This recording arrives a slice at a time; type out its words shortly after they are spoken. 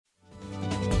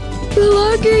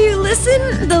longer you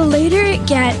listen, the later it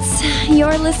gets.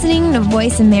 You're listening to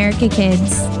Voice America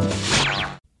Kids.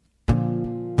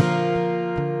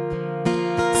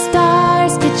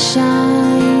 Stars could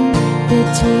shine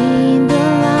between the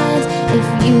lines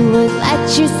if you would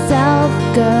let yourself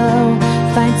go.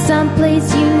 Find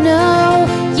someplace you know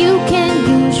you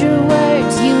can use your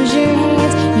words, use your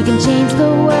hands. You can change the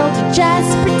world, you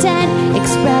just pretend.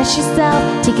 Express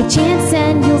yourself, take a chance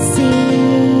and you'll see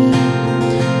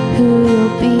who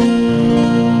you'll be.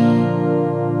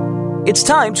 It's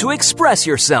time to express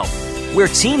yourself, where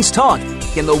teens talk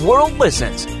and the world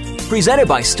listens. Presented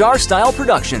by Star Style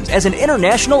Productions as an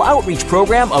international outreach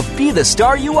program of Be the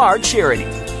Star You Are charity.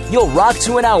 You'll rock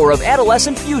to an hour of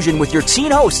adolescent fusion with your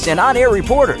teen hosts and on-air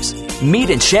reporters. Meet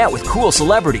and chat with cool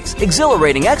celebrities,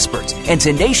 exhilarating experts, and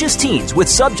tenacious teens with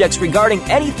subjects regarding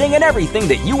anything and everything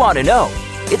that you want to know.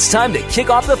 It's time to kick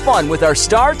off the fun with our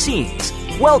star teens.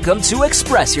 Welcome to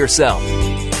Express Yourself.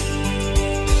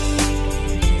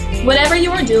 Whatever you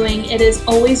are doing, it is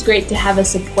always great to have a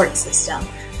support system.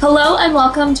 Hello and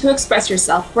welcome to Express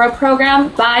Yourself. We're a program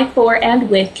by, for,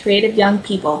 and with creative young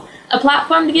people. A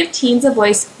platform to give teens a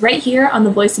voice right here on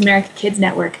the Voice America Kids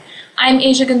Network. I'm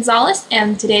Asia Gonzalez,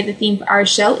 and today the theme for our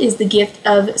show is the gift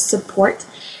of support.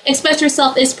 Express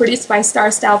Yourself is produced by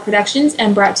Star Style Productions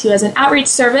and brought to you as an outreach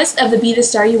service of the Be the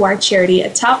Star You Are charity,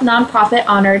 a top nonprofit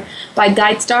honored by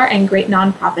GuideStar and great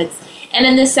nonprofits. And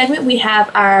in this segment, we have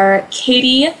our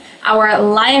Katie, our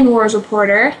Lion Wars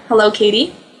reporter. Hello,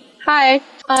 Katie. Hi.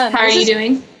 How are you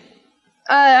doing?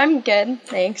 I'm good,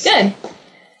 thanks. Good.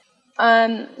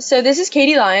 So this is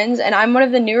Katie Lyons, and I'm one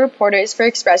of the new reporters for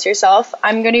Express Yourself.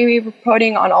 I'm going to be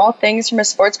reporting on all things from a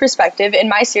sports perspective in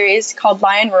my series called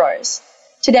Lion Roars.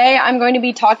 Today, I'm going to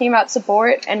be talking about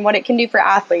support and what it can do for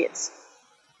athletes.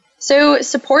 So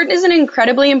support is an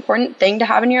incredibly important thing to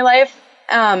have in your life,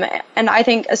 and I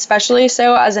think especially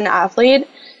so as an athlete,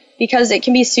 because it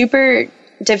can be super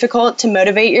difficult to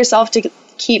motivate yourself to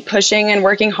keep pushing and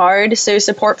working hard. So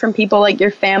support from people like your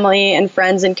family and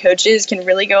friends and coaches can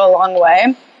really go a long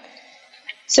way.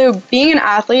 So being an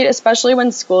athlete, especially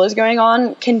when school is going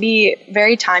on, can be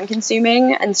very time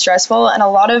consuming and stressful. And a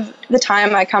lot of the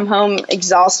time I come home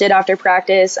exhausted after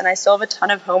practice and I still have a ton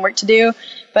of homework to do,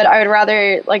 but I would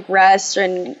rather rest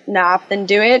and nap than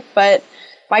do it. But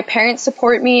my parents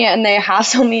support me and they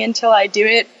hassle me until I do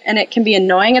it. And it can be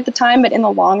annoying at the time, but in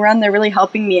the long run, they're really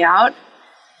helping me out.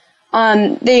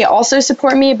 They also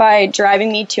support me by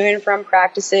driving me to and from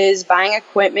practices, buying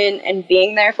equipment, and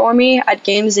being there for me at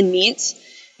games and meets,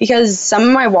 because some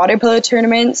of my water polo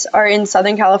tournaments are in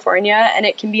Southern California, and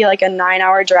it can be like a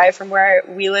 9-hour drive from where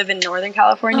we live in Northern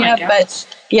California.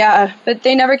 But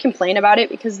they never complain about it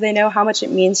because they know how much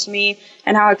it means to me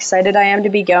and how excited I am to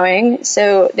be going.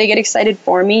 So they get excited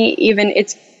for me, even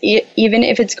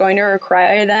if it's going to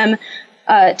require them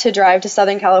to drive to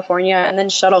Southern California and then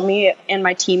shuttle me and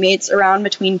my teammates around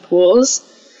between pools.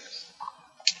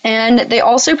 And they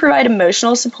also provide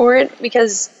emotional support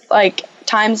because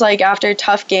times after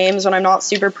tough games when I'm not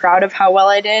super proud of how well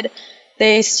I did,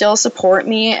 they still support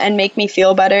me and make me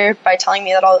feel better by telling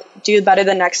me that I'll do better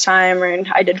the next time or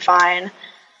I did fine.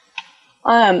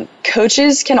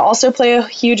 Coaches can also play a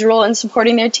huge role in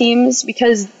supporting their teams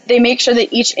because they make sure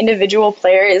that each individual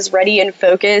player is ready and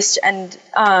focused, and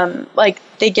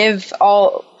they give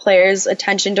all players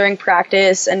attention during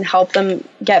practice and help them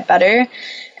get better,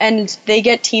 and they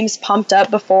get teams pumped up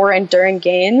before and during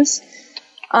games.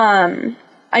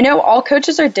 I know all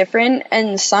coaches are different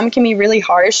and some can be really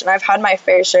harsh, and I've had my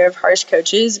fair share of harsh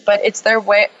coaches, but it's their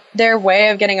way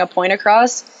of getting a point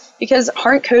across, because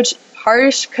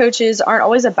harsh coaches aren't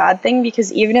always a bad thing,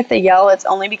 because even if they yell, it's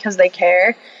only because they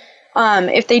care.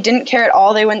 If they didn't care at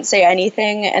all, they wouldn't say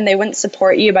anything, and they wouldn't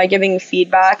support you by giving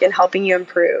feedback and helping you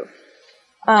improve.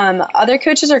 Other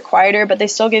coaches are quieter, but they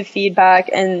still give feedback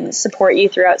and support you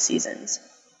throughout seasons.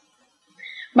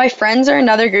 My friends are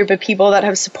another group of people that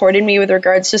have supported me with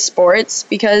regards to sports,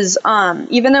 because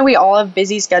even though we all have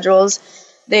busy schedules,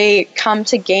 they come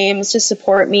to games to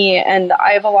support me, and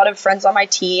I have a lot of friends on my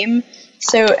team.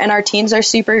 And our teams are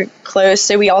super close,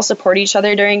 so we all support each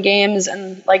other during games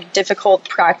and difficult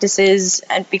practices,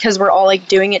 and because we're all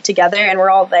doing it together and we're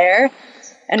all there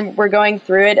and we're going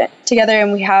through it together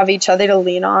and we have each other to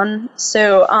lean on.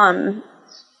 So and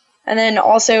then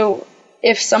also,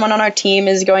 if someone on our team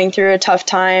is going through a tough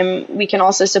time, we can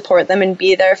also support them and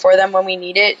be there for them when we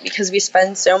need it, because we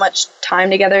spend so much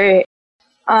time together.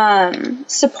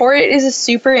 Support is a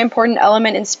super important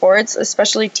element in sports,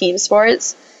 especially team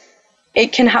sports.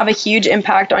 It can have a huge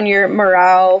impact on your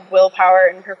morale, willpower,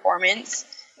 and performance.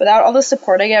 Without all the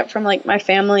support I get from my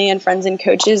family and friends and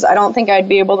coaches, I don't think I'd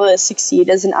be able to succeed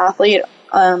as an athlete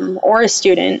or a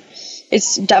student.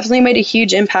 It's definitely made a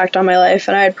huge impact on my life,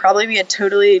 and I'd probably be a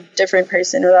totally different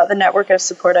person without the network of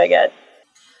support I get.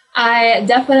 I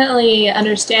definitely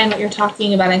understand what you're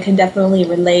talking about and can definitely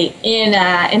relate. In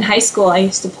high school, I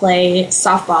used to play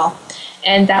softball,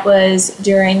 and that was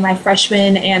during my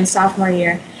freshman and sophomore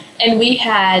year. And we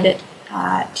had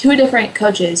 2 different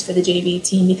coaches for the JV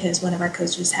team because one of our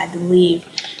coaches had to leave.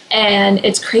 And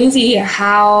it's crazy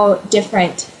how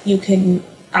different you can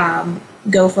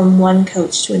go from one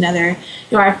coach to another.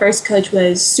 Our first coach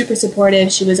was super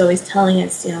supportive. She was always telling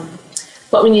us,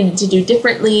 what we needed to do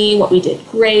differently, what we did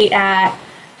great at.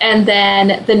 And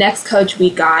then the next coach we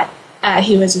got,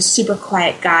 he was a super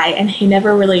quiet guy, and he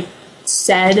never really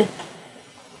said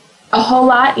a whole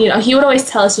lot. He would always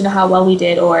tell us, how well we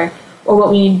did or what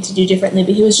we needed to do differently,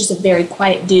 but he was just a very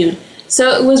quiet dude.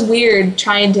 So it was weird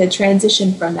trying to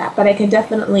transition from that, but I can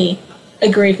definitely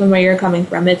agree from where you're coming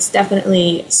from. It's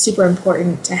definitely super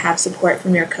important to have support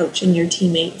from your coach and your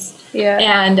teammates. Yeah.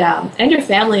 And your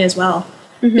family as well.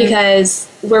 Mm-hmm. Because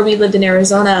where we lived in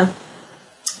Arizona,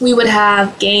 we would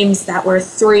have games that were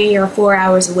 3 or 4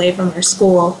 hours away from our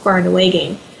school for an away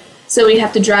game. So we'd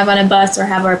have to drive on a bus or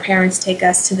have our parents take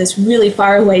us to this really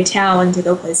far away town to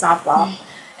go play softball. Mm-hmm.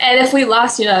 And if we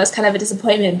lost, it was kind of a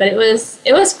disappointment, but it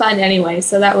was fun anyway,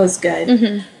 so that was good.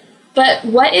 Mm-hmm. But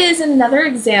what is another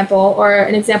example or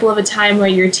an example of a time where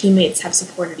your teammates have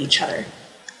supported each other?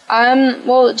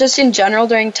 Well, just in general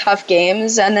during tough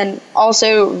games, and then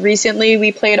also recently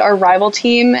we played our rival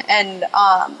team, and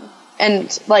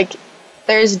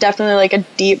there's definitely a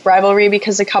deep rivalry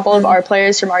because a couple of our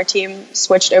players from our team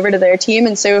switched over to their team,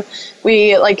 and so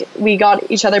we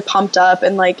got each other pumped up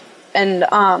and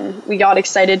we got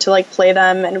excited to play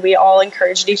them, and we all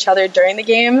encouraged each other during the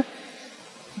game.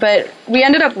 But we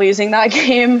ended up losing that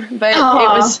game, but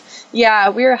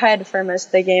we were ahead for most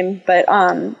of the game, but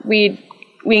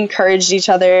we encouraged each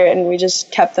other, and we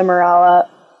just kept the morale up.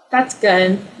 That's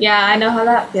good. Yeah, I know how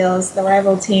that feels, the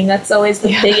rival team. That's always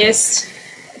the biggest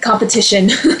competition.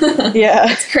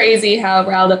 Yeah. It's crazy how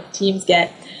riled up teams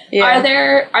get. Yeah.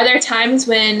 Are there times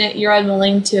when you're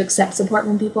unwilling to accept support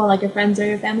from people, like your friends or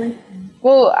your family?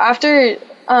 Well, after,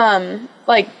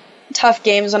 tough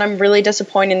games when I'm really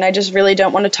disappointed and I just really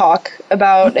don't want to talk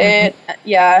about it.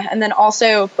 Yeah. And then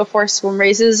also before swim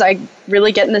races, I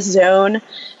really get in this zone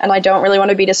and I don't really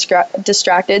want to be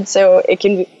distracted. So it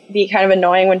can be kind of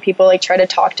annoying when people try to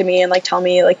talk to me and tell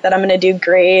me that I'm going to do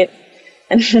great.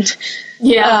 And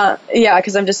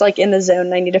because I'm just in the zone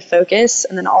and I need to focus.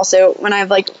 And then also when I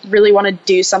really want to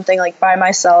do something by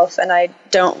myself and I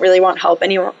don't really want help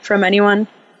from anyone.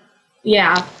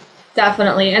 Yeah.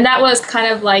 Definitely. And that was kind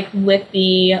of with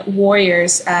the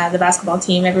Warriors, the basketball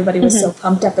team. Everybody was so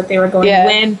pumped up that they were going to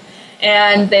win,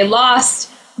 and they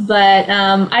lost. But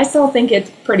I still think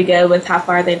it's pretty good with how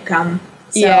far they've come.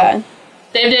 So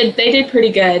they did pretty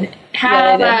good.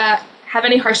 Have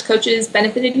any harsh coaches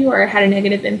benefited you or had a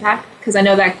negative impact? Because I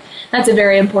know that's a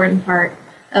very important part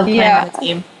of playing on a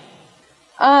team.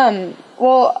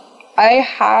 Well, I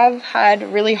have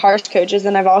had really harsh coaches,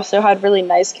 and I've also had really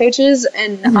nice coaches,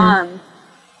 and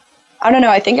I don't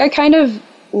know, I think I kind of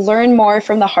learn more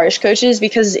from the harsh coaches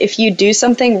because if you do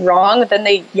something wrong, then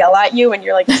they yell at you and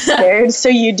you're scared, so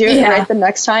you do it right the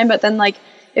next time. But then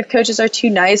if coaches are too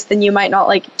nice, then you might not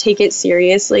take it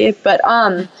seriously. But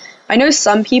I know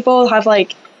some people have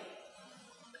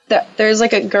there's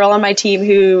a girl on my team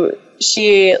who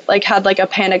she had a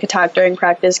panic attack during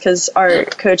practice because our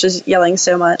coach is yelling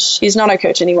so much. He's not our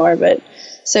coach anymore, but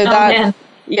so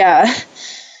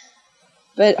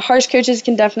but harsh coaches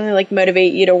can definitely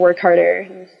motivate you to work harder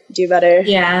and do better.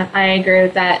 Yeah, I agree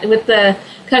with that. With the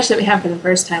coach that we had for the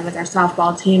first time with our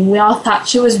softball team, we all thought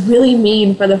she was really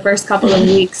mean for the first couple of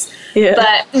weeks.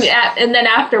 But and then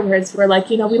afterwards we're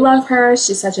we love her.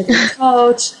 She's such a good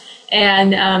coach.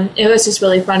 And it was just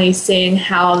really funny seeing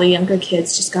how the younger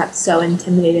kids just got so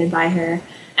intimidated by her.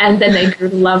 And then they grew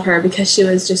to love her because she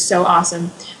was just so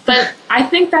awesome. But I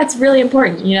think that's really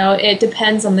important. It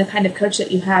depends on the kind of coach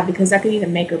that you have because that could either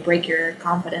make or break your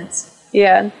confidence.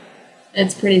 Yeah.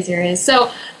 It's pretty serious. So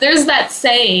there's that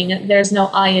saying, there's no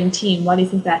I in team. Why do you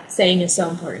think that saying is so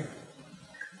important?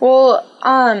 Well,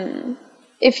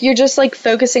 if you're just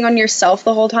focusing on yourself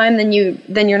the whole time, then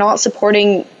you're not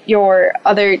supporting your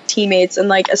other teammates,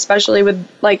 and especially with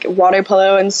water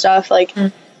polo and stuff,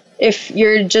 if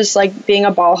you're just being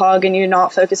a ball hog and you're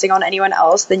not focusing on anyone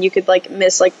else, then you could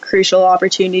miss crucial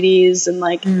opportunities and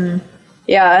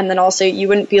and then also you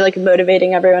wouldn't be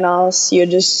motivating everyone else.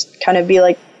 You'd just kind of be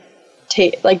I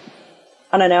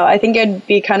don't know, I think it'd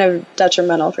be kind of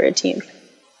detrimental for a team.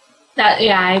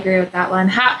 I agree with that one.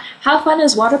 How fun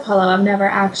is water polo? I've never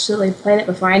actually played it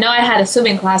before. I know I had a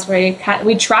swimming class where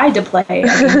we tried to play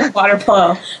water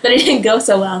polo, but it didn't go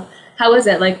so well. How was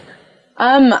it?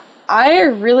 I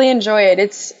really enjoy it.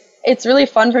 It's really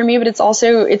fun for me, but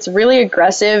it's really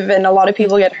aggressive, and a lot of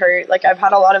people get hurt. I've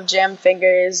had a lot of jammed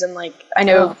fingers, and I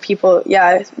know people,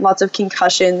 lots of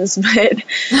concussions, but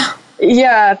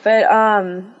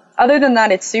other than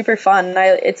that, it's super fun.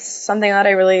 It's something that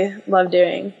I really love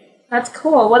doing. That's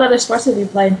cool. What other sports have you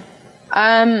played?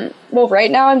 Well, right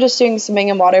now I'm just doing swimming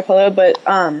and water polo, but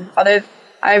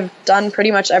I've done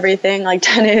pretty much everything, like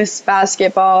tennis,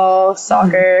 basketball,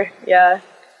 soccer. Yeah.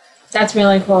 That's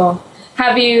really cool.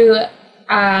 Have you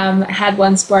had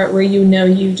one sport where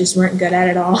you just weren't good at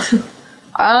it all?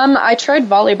 I tried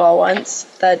volleyball once.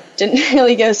 That didn't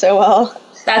really go so well.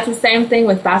 That's the same thing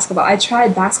with basketball. I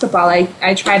tried basketball.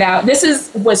 I tried out.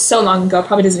 This was so long ago,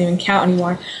 probably doesn't even count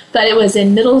anymore. But it was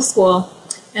in middle school,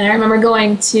 and I remember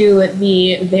going to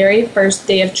the very first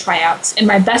day of tryouts, and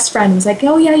my best friend was like,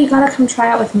 "Oh yeah, you gotta come try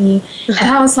out with me." And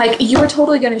I was like, "You were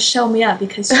totally gonna show me up,"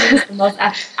 because she was the most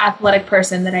athletic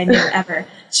person that I knew ever.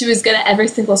 She was good at every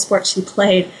single sport she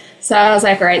played. So I was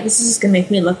like, all right, this is just going to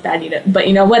make me look bad, but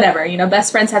whatever,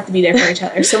 best friends have to be there for each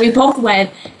other. So we both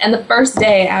went, and the first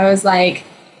day I was like,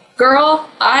 girl,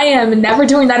 I am never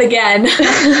doing that again.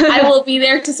 I will be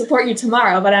there to support you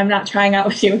tomorrow, but I'm not trying out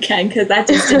with you again, because that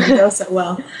just didn't go so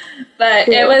well. But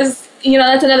it was,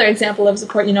 that's another example of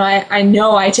support. I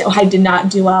know I did not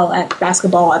do well at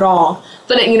basketball at all,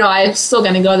 but I'm still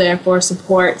going to go there for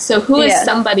support. So who is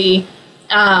somebody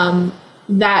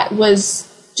that was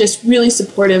just really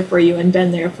supportive for you and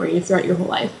been there for you throughout your whole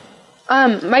life?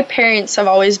 My parents have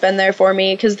always been there for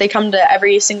me, because they come to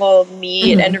every single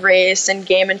meet and race and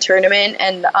game and tournament,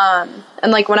 and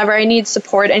whenever I need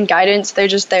support and guidance, they're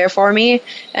just there for me.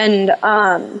 And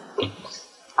I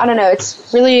don't know,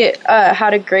 it's really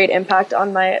had a great impact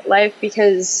on my life,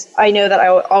 because I know that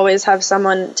I will always have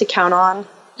someone to count on.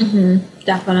 Mm-hmm,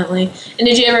 definitely. And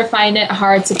did you ever find it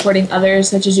hard supporting others,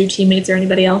 such as your teammates or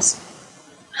anybody else?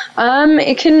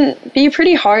 It can be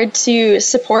pretty hard to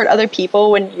support other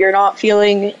people when you're not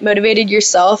feeling motivated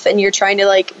yourself, and you're trying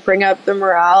to bring up the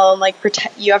morale, and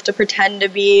you have to pretend to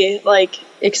be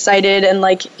excited and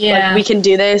like we can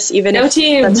do this, even if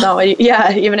that's not what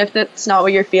even if that's not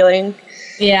what you're feeling.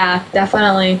 Yeah,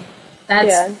 definitely.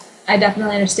 I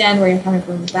definitely understand where you're coming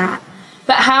from with that.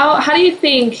 But how do you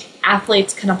think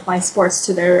athletes can apply sports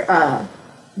to their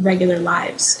regular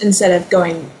lives instead of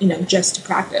going, just to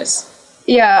practice?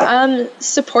 Yeah,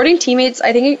 supporting teammates,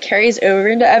 I think it carries over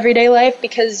into everyday life,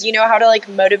 because you know how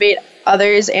to motivate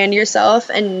others and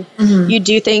yourself, and you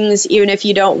do things even if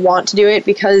you don't want to do it,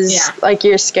 because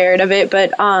you're scared of it, but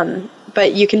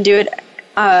you can do it.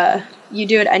 You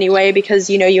do it anyway because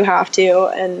you have to,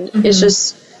 and it's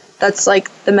just that's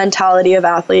the mentality of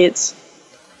athletes.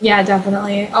 Yeah,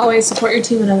 definitely. Always support your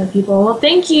team and other people. Well,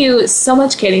 thank you so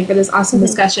much, Katie, for this awesome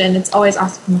discussion. It's always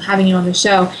awesome having you on the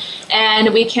show,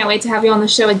 and we can't wait to have you on the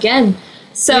show again.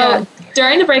 So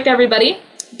during the break, everybody,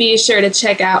 be sure to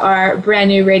check out our brand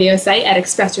new radio site at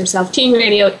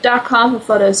expressyourselfteenradio.com with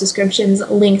photos, descriptions,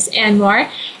 links, and more.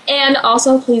 And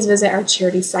also, please visit our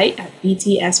charity site at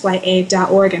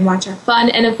btsya.org and watch our fun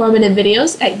and informative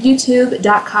videos at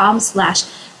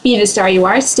youtube.com/Be the Star You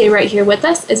Are. Stay right here with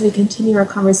us as we continue our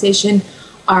conversation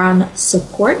on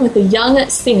support with a young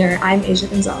singer. I'm Asia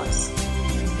Gonzalez.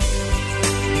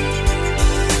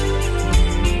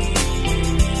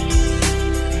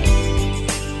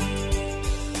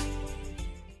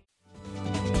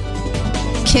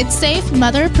 Kids safe,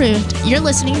 mother approved. You're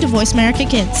listening to Voice America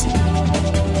Kids.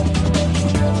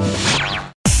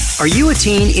 Are you a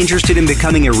teen interested in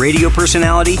becoming a radio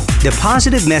personality? The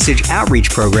Positive Message Outreach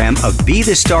Program of Be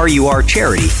the Star You Are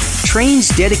charity trains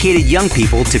dedicated young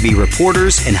people to be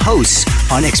reporters and hosts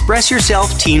on Express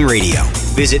Yourself Teen Radio.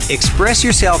 Visit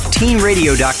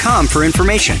expressyourselfteenradio.com for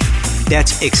information.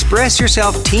 That's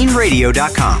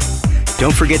expressyourselfteenradio.com.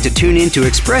 Don't forget to tune in to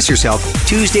Express Yourself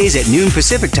Tuesdays at noon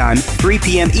Pacific Time, 3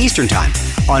 p.m. Eastern Time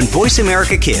on Voice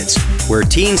America Kids, where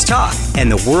teens talk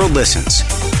and the world listens.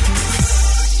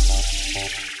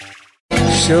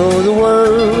 Show the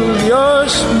world your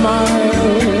smile.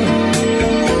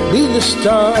 Be the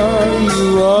star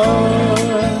you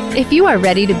are. If you are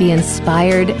ready to be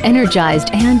inspired, energized,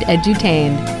 and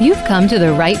edutained, you've come to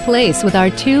the right place with our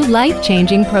 2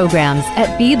 life-changing programs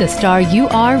at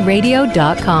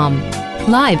BeTheStarYouAreRadio.com.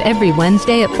 Live every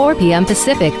Wednesday at 4 p.m.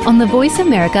 Pacific on the Voice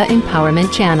America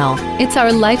Empowerment Channel. It's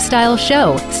our lifestyle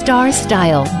show, Star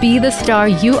Style, Be the Star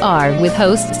You Are, with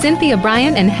hosts Cynthia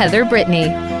Bryan and Heather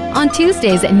Brittany. On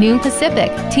Tuesdays at noon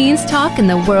Pacific, teens talk and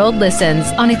the world listens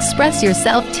on Express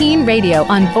Yourself Teen Radio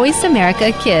on Voice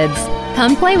America Kids.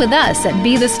 Come play with us at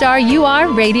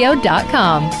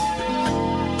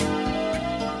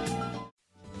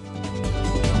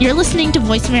BeTheStarYouAreRadio.com. You're listening to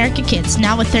Voice America Kids,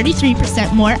 now with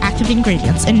 33% more active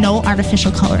ingredients and no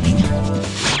artificial coloring.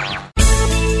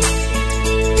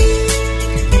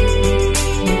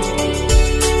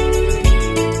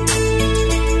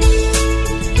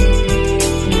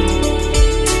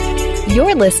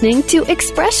 You're listening to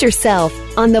Express Yourself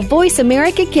on the Voice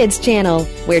America Kids channel,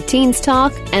 where teens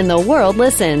talk and the world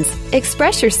listens.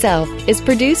 Express Yourself is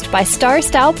produced by Star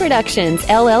Style Productions,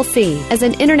 LLC, as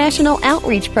an international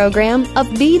outreach program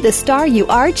of Be the Star You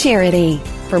Are charity.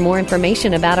 For more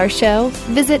information about our show,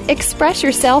 visit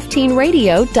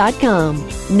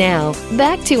ExpressYourselfTeenRadio.com. Now,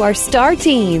 back to our Star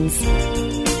Teens.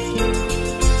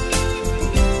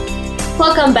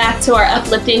 Welcome back to our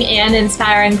uplifting and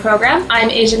inspiring program.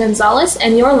 I'm Asia Gonzalez,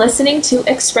 and you're listening to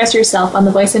Express Yourself on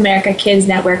the Voice America Kids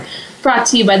Network, brought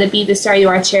to you by the Be the Star You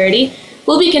Are charity.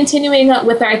 We'll be continuing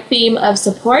with our theme of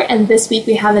support, and this week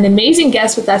we have an amazing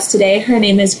guest with us today. Her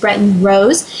name is Bretton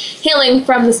Rose. Hailing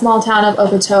from the small town of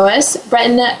Okotowas,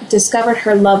 Bretton discovered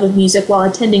her love of music while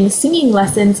attending singing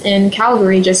lessons in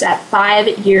Calgary just at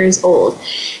 5 years old.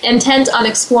 Intent on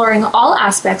exploring all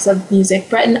aspects of music,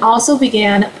 Bretton also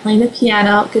began playing the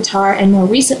piano, guitar, and more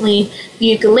recently, the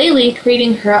ukulele,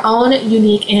 creating her own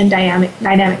unique and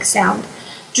dynamic sound.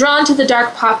 Drawn to the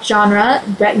dark pop genre,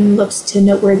 Bretton looks to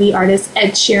noteworthy artists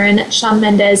Ed Sheeran, Shawn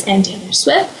Mendes, and Taylor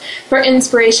Swift for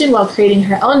inspiration while creating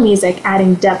her own music,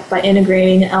 adding depth by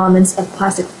integrating elements of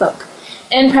classic folk.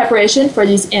 In preparation for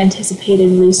these anticipated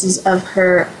releases of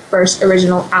her first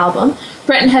original album,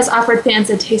 Bretton has offered fans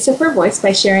a taste of her voice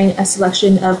by sharing a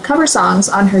selection of cover songs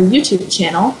on her YouTube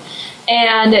channel.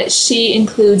 And she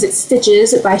includes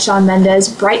Stitches by Shawn Mendes,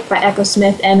 Bright by Echo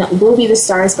Smith, and We'll Be the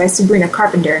Stars by Sabrina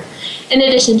Carpenter. In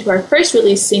addition to her first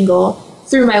release single,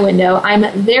 Through My Window, I'm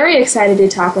very excited to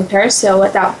talk with her. So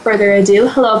without further ado,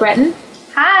 hello, Bretton.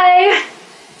 Hi!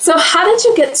 So how did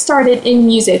you get started in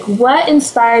music? What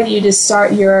inspired you to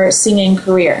start your singing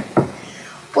career?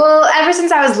 Well, ever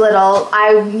since I was little,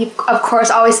 I, of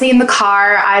course, always sing in the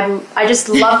car. I just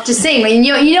love to sing. And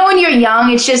you know, when you're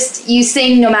young, it's just you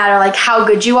sing no matter like how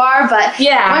good you are. But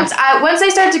yeah, once I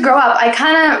started to grow up, I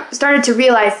kind of started to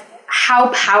realize how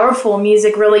powerful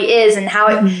music really is and how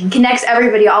it connects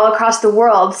everybody all across the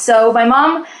world. So my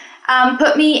mom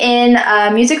put me in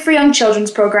a Music for Young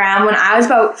Children's program when I was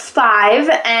about 5,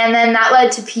 and then that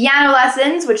led to piano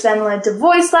lessons, which then led to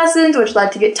voice lessons, which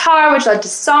led to guitar, which led to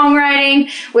songwriting,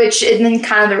 and then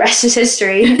kind of the rest is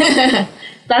history.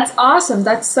 That's awesome.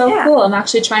 That's so cool. I'm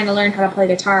actually trying to learn how to play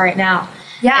guitar right now.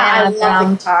 Yeah, and, I love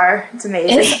the guitar. It's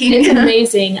amazing. It's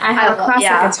amazing. I have a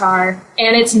classic guitar,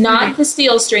 and it's not the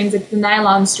steel strings, it's the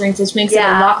nylon strings, which makes it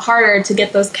a lot harder to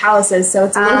get those calluses, so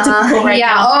it's a little difficult right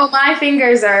now. Oh, my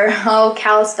fingers are all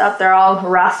calloused up. They're all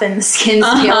rough and the skin's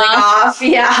peeling off.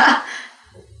 Yeah.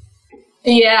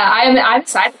 Yeah, I'm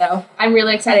excited, though. I'm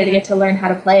really excited to get to learn how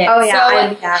to play it. Oh,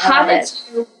 yeah.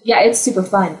 It's super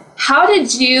fun. How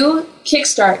did you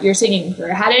kickstart your singing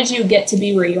career? How did you get to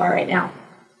be where you are right now?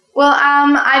 Well,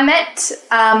 I met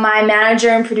my manager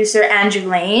and producer, Andrew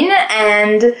Lane,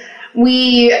 and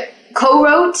we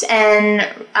co-wrote and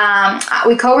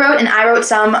I wrote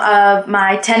some of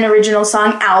my 10 original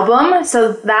song album.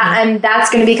 So that's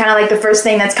going to be kind of like the first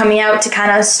thing that's coming out to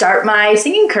kind of start my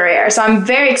singing career. So I'm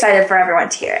very excited for everyone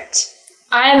to hear it.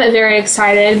 I'm very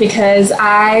excited because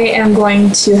I am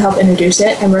going to help introduce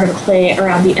it, and we're going to play it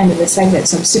around the end of the segment.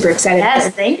 So I'm super excited. Yes,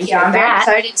 thank you. I'm very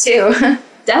excited too.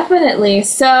 Definitely.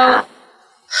 So,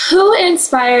 who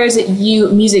inspires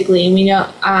you musically? We know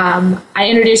I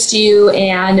introduced you,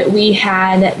 and we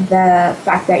had the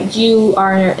fact that you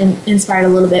are inspired a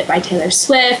little bit by Taylor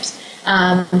Swift,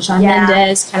 Shawn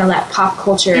Mendes, kind of that pop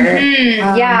culture.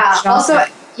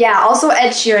 Also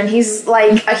Ed Sheeran. He's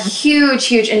like a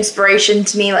huge inspiration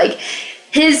to me. Like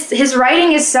his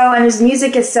writing is and his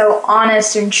music is so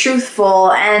honest and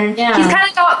truthful, and he's kind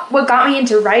of what got me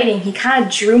into writing. He kind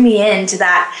of drew me into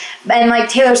that. And like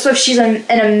Taylor Swift, she's an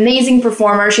amazing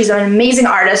performer. She's an amazing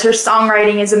artist. Her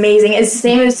songwriting is amazing. It's the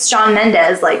same as Shawn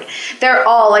Mendes. Like they're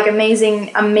all like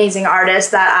amazing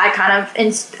artists that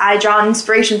I draw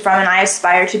inspiration from, and I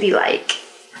aspire to be like.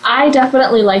 I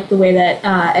definitely like the way that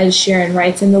Ed Sheeran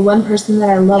writes, and the one person that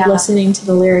I love listening to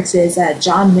the lyrics is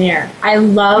John Mayer. I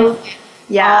love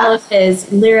all of his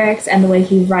lyrics and the way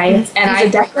he writes, and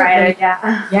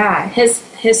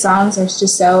his songs are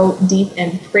just so deep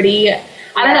and pretty.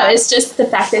 I don't know, it's just the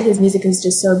fact that his music is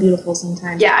just so beautiful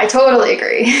sometimes. Yeah, I totally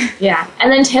agree. Yeah.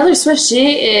 And then Taylor Swift,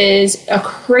 she is a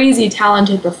crazy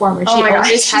talented performer. She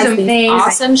always has amazing. these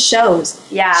awesome shows.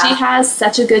 Yeah. She has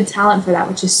such a good talent for that,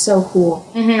 which is so cool.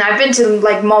 I've been to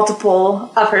like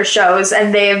multiple of her shows,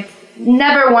 and they've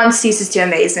never once ceases to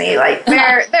amaze me. Like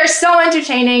they're so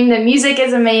entertaining. The music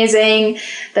is amazing.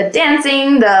 The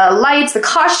dancing, the lights, the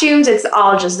costumes, it's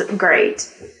all just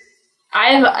great.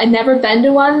 I've never been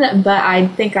to one, but I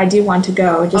think I do want to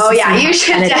go. You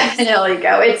should definitely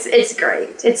go. It's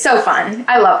great. It's so fun.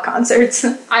 I love concerts.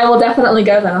 I will definitely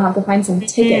go then. I'll have to find some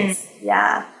tickets.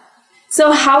 Yeah.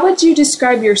 So how would you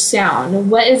describe your sound?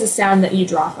 What is the sound that you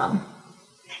draw from?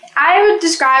 I would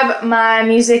describe my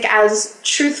music as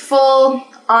truthful,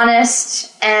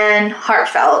 honest, and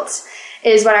heartfelt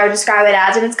is what I would describe it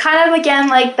as. And it's kind of, again,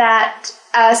 like that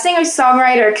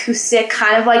singer-songwriter acoustic,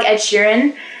 kind of like Ed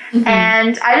Sheeran.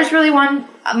 And I just really want,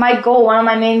 one of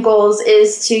my main goals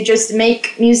is to just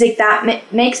make music that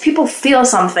makes people feel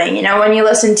something. You know, when you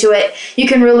listen to it, you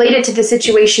can relate it to the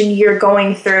situation you're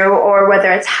going through, or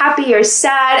whether it's happy or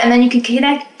sad, and then you can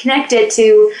connect it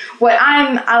to what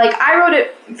I wrote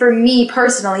it for me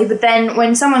personally, but then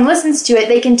when someone listens to it,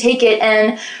 they can take it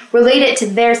and relate it to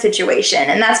their situation.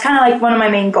 And that's kind of like one of my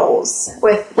main goals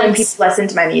when people listen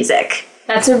to my music.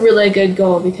 That's a really good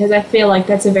goal, because I feel like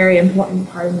that's a very important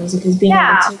part of music, is being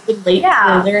able to relate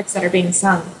to the lyrics that are being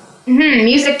sung.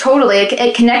 Music, totally.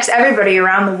 It connects everybody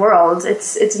around the world.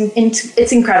 It's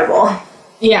incredible.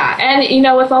 Yeah, and you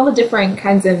know, with all the different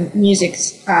kinds of music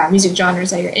genres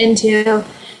that you're into,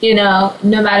 you know,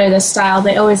 no matter the style,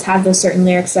 they always have those certain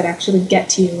lyrics that actually get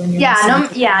to you when you're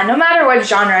listening. No matter what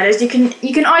genre it is,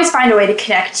 you can always find a way to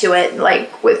connect to it,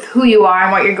 like with who you are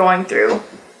and what you're going through.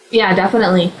 Yeah,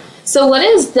 definitely. So what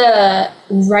is the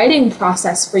writing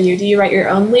process for you? Do you write your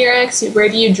own lyrics? Where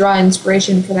do you draw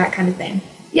inspiration for that kind of thing?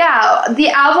 Yeah, the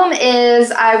album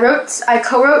is, I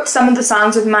co-wrote some of the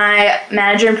songs with my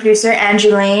manager and producer,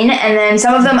 Andrew Lane, and then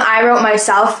some of them I wrote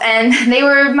myself, and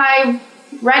my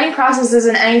writing process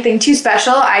isn't anything too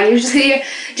special. I usually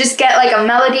just get like a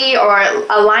melody or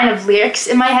a line of lyrics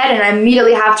in my head, and I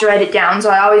immediately have to write it down. So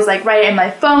I always like write it in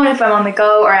my phone if I'm on the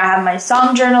go, or I have my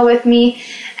song journal with me.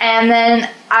 And then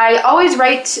I always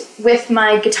write with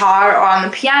my guitar or on the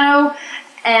piano,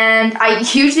 and I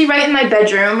usually write in my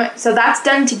bedroom. So that's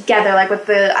done together, like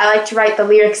I like to write the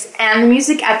lyrics and the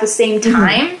music at the same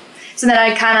time. So then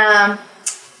I kind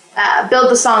of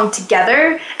build the song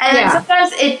together. And then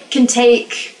sometimes it can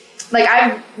take, like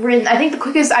I think the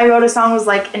quickest I wrote a song was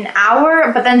like an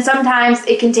hour, but then sometimes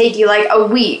it can take you like a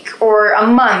week or a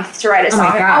month to write a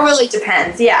song. It all really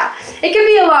depends. Yeah. It can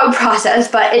be a long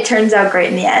process, but it turns out great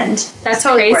in the end. That's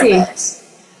crazy.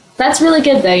 That's really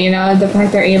good though, you know, the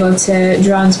fact they're able to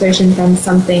draw inspiration from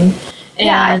something.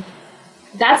 And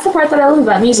that's the part that I love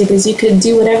about music, is you can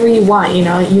do whatever you want, you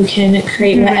know, you can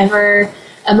create whatever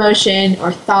emotion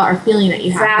or thought or feeling that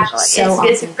you have. Exactly.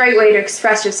 It's a great way to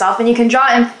express yourself, and you can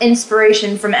draw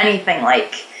inspiration from anything,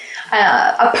 like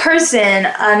a person,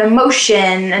 an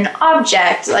emotion, an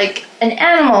object, like an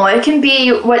animal. It can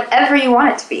be whatever you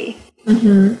want it to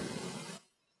be.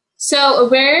 So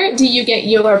where do you get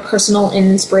your personal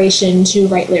inspiration to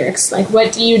write lyrics? Like,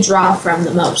 what do you draw from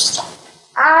the most?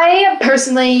 I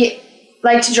personally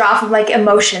like to draw from like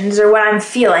emotions or what I'm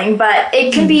feeling, but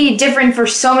it can be different for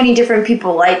so many different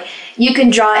people. Like, you can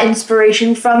draw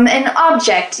inspiration from an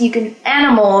object,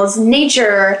 animals,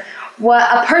 nature,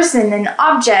 a person, an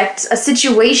object, a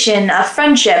situation, a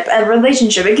friendship, a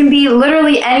relationship. It can be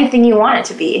literally anything you want it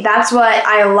to be. That's what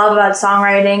I love about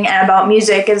songwriting and about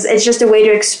music, is it's just a way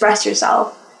to express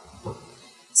yourself.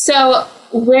 So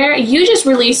where you just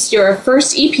released your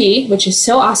first EP, which is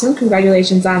so awesome.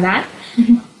 Congratulations on that.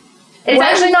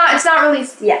 It's not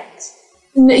released yet.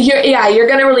 You're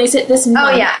going to release it this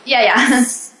month. Oh, yeah.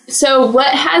 So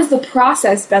what has the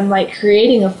process been like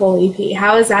creating a full EP?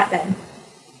 How has that been?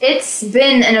 It's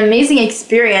been an amazing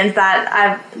experience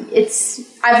that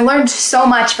I've learned so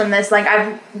much from this. Like,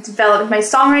 I've developed my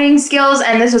songwriting skills,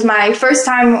 and this was my first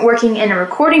time working in a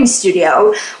recording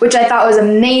studio, which I thought was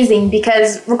amazing,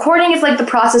 because recording is like the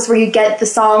process where you get the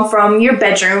song from your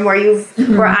bedroom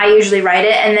where I usually write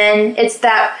it, and then it's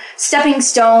that stepping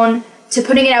stone to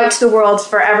putting it out to the world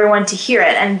for everyone to hear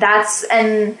it. And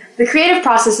the creative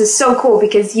process is so cool,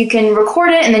 because you can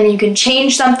record it and then you can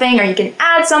change something or you can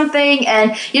add something,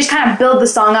 and you just kind of build the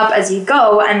song up as you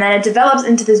go, and then it develops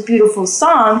into this beautiful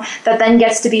song that then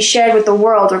gets to be shared with the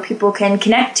world, where people can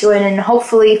connect to it and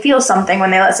hopefully feel something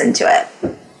when they listen to it.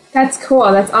 That's cool.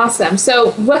 That's awesome.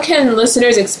 So what can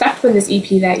listeners expect from this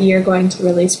EP that you're going to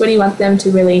release? What do you want them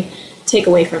to really take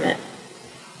away from it?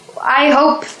 I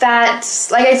hope that,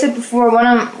 like I said before, what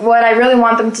I really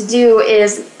want them to do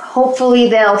is hopefully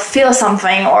they'll feel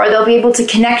something, or they'll be able to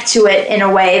connect to it in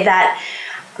a way that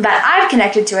I've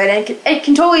connected to it. And it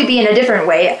can totally be in a different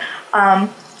way.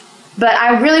 But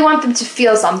I really want them to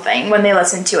feel something when they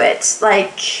listen to it.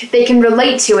 Like, they can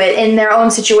relate to it in their own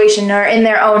situation or in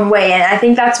their own way. And I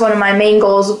think that's one of my main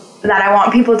goals that I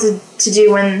want people to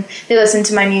do when they listen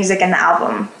to my music and the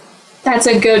album. That's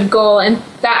a good goal. And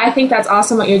I think that's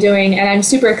awesome what you're doing. And I'm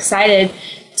super excited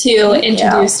to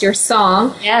introduce your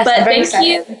song. Yes, but I'm very thank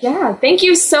you. Yeah, thank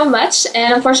you so much.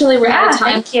 And unfortunately, we're out of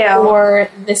time for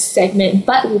this segment,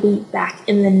 but we'll be back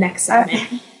in the next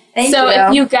segment. Thank you.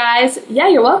 If you guys,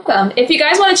 you're welcome. If you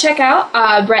guys want to check out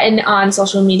Breton on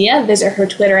social media, visit her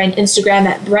Twitter and Instagram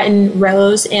at Breton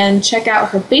Rose, and check out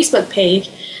her Facebook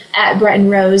page at Breton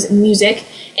Rose Music,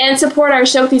 and support our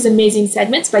show with these amazing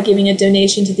segments by giving a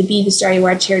donation to the Be the Star You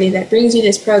Are charity that brings you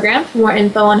this program. For more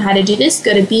info on how to do this,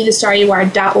 go to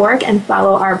BeTheStarYouAre.org and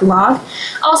follow our blog.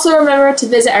 Also, remember to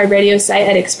visit our radio site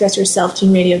at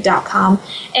ExpressYourselfTeenRadio.com.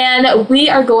 And we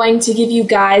are going to give you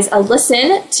guys a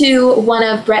listen to one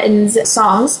of Breton's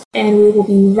songs, and we will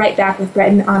be right back with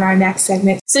Breton on our next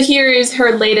segment. So here is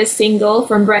her latest single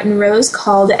from Breton Rose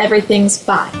called Everything's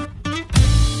Fine.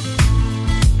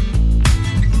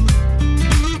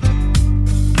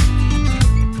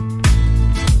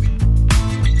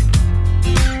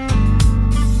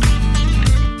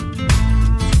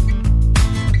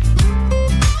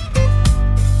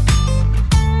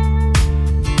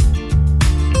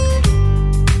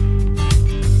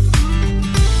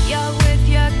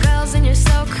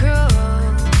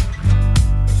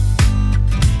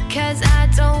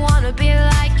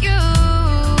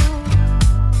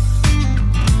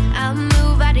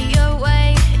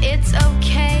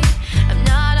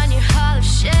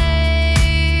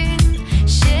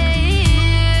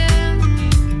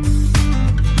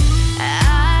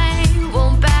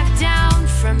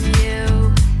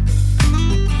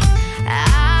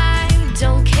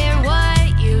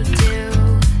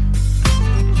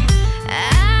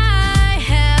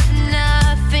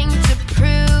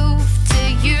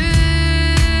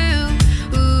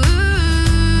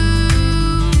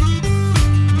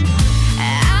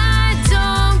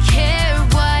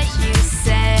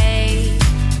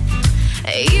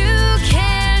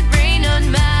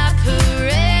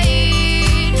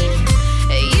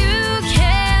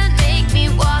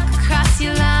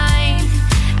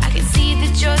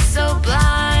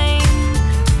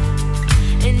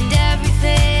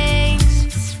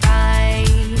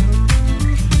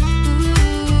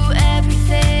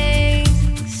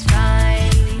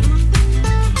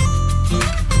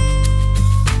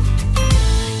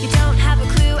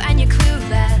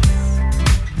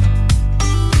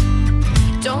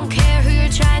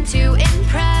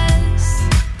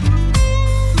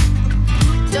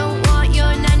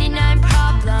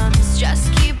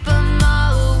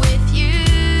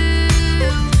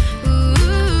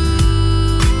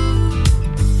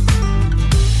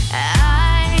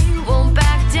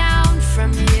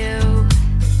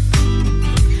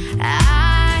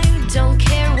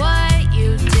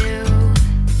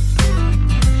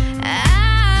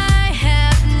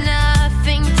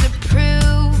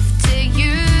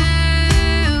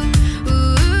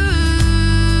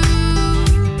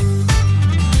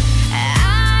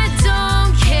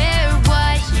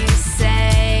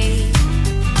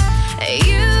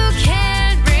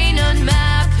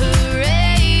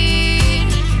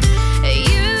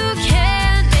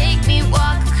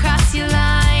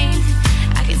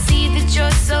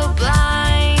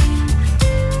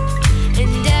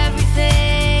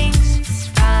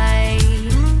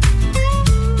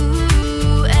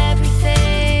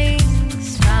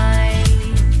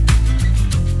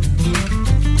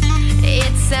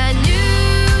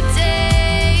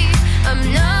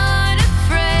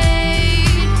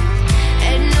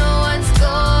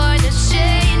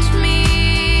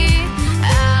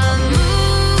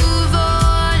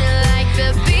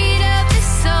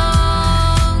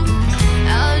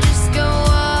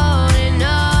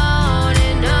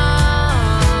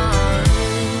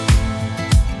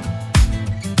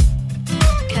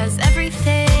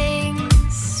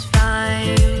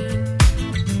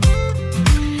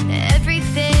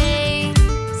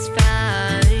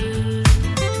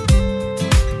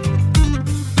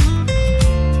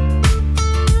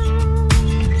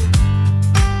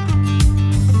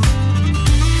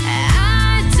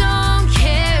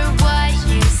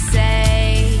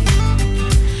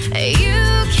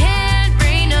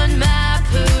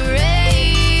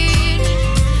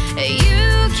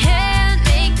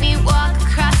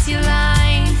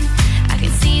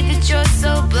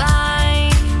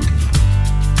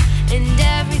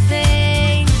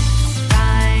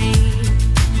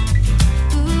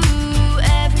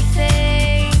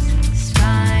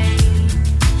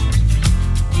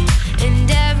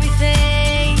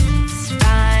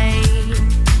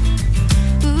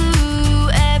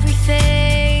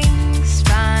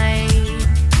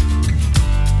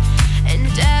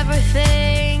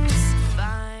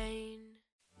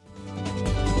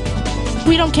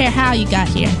 don't care how you got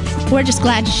here. We're just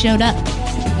glad you showed up.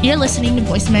 You're listening to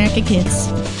Voice America Kids.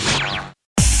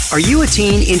 Are you a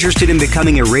teen interested in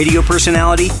becoming a radio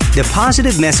personality? The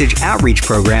Positive Message Outreach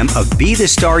Program of Be the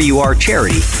Star You Are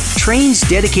charity trains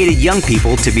dedicated young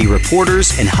people to be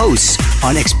reporters and hosts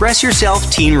on Express Yourself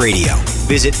Teen Radio.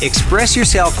 Visit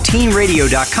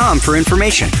expressyourselfteenradio.com for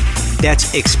information.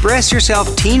 That's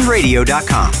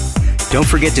expressyourselfteenradio.com. Don't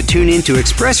forget to tune in to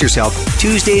Express Yourself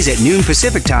Tuesdays at noon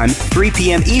Pacific Time, 3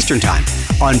 p.m. Eastern Time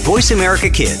on Voice America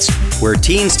Kids, where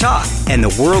teens talk and the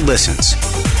world listens.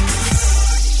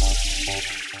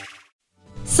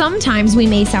 Sometimes we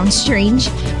may sound strange,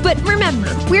 but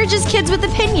remember, we're just kids with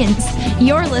opinions.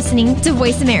 You're listening to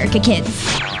Voice America Kids.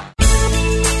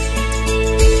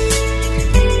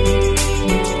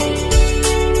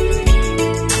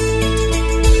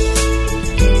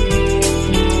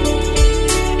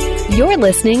 You're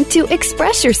listening to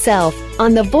Express Yourself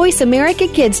on the Voice America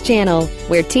Kids channel,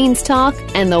 where teens talk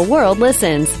and the world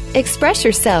listens. Express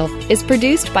Yourself is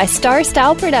produced by Star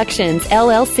Style Productions,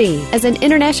 LLC, as an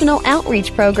international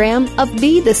outreach program of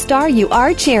Be the Star You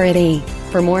Are charity.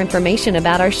 For more information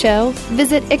about our show,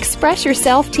 visit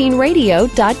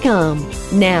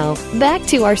expressyourselfteenradio.com. Now, back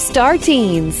to our star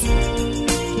teens.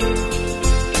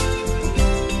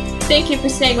 Thank you for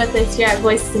staying with us here at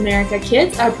Voice America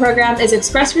Kids. Our program is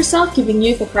Express Yourself, giving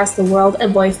youth across the world a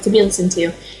voice to be listened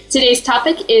to. Today's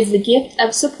topic is the gift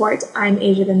of support. I'm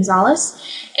Asia Gonzalez,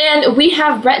 and we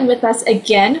have Breton with us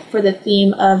again for the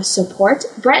theme of support.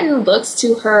 Breton looks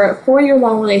to her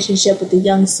 4-year-long relationship with the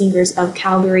Young Singers of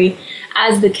Calgary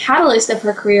as the catalyst of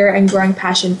her career and growing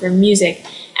passion for music.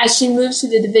 As she moves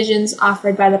through the divisions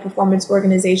offered by the performance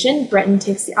organization, Breton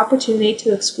takes the opportunity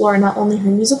to explore not only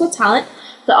her musical talent,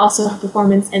 but also her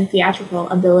performance and theatrical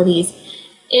abilities.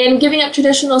 In giving up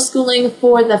traditional schooling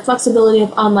for the flexibility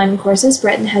of online courses,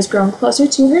 Breton has grown closer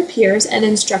to her peers and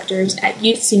instructors at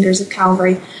Youth Singers of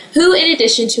Calgary, who, in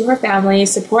addition to her family,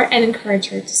 support and encourage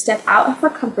her to step out of her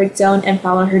comfort zone and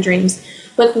follow her dreams.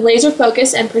 With laser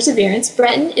focus and perseverance,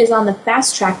 Breton is on the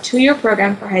fast-track 2-year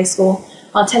program for high school,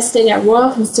 while testing at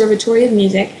Royal Conservatory of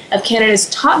Music, of Canada's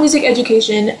top music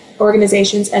education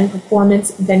organizations and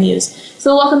performance venues.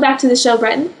 So welcome back to the show,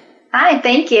 Breton. Hi,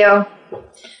 thank you.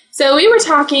 So we were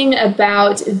talking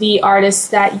about the artists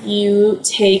that you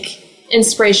take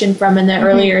inspiration from in the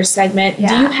earlier segment. Yeah.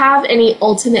 Do you have any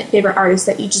ultimate favorite artists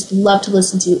that you just love to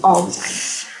listen to all the time?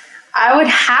 I would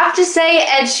have to say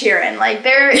Ed Sheeran. Like,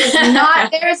 there is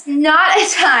not a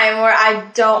time where I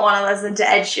don't want to listen to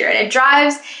Ed Sheeran. It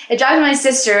drives my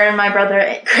sister and my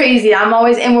brother crazy. I'm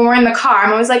always, and when we're in the car,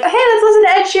 I'm always like, hey, let's listen to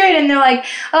Ed Sheeran. And they're like,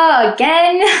 oh,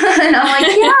 again? And I'm like,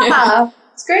 yeah.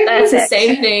 It's great music. That's the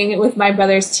same thing with my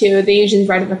brothers, too. They usually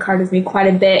ride in the car with me quite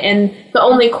a bit. And the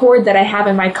only cord that I have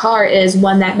in my car is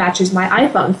one that matches my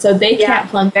iPhone. So they can't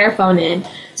plug their phone in.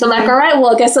 So I'm like, all right,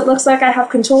 well, I guess it looks like I have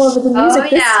control over the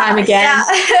music this time again. Yeah.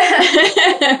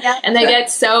 And they get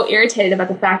so irritated about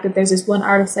the fact that there's this one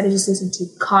artist that I just listen to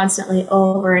constantly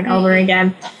over and over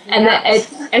again. And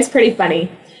it's pretty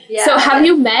funny. Yeah. So have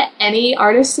you met any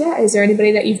artists yet? Is there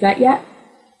anybody that you've met yet?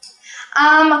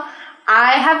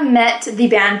 I have met the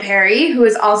band Perry, who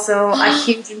is also a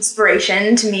huge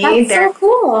inspiration to me. That's so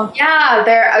cool. Yeah,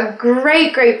 they're a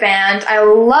great, great band. I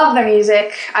love their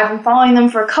music. I've been following them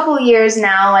for a couple of years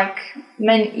now,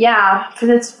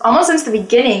 almost since the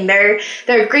beginning. They're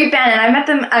a great band, and I met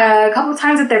them a couple of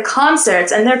times at their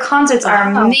concerts, and their concerts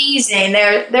are amazing.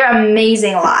 They're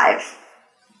amazing live.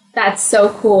 That's so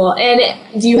cool. And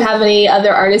do you have any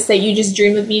other artists that you just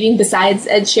dream of meeting besides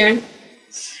Ed Sheeran?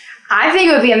 I think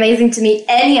it would be amazing to meet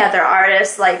any other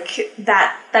artist like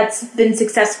that's been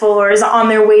successful or is on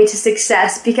their way to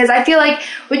success, because I feel like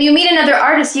when you meet another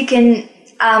artist, you can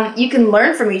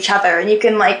learn from each other, and you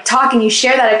can talk, and you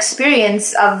share that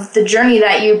experience of the journey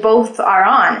that you both are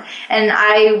on. And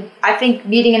I think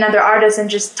meeting another artist and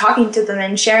just talking to them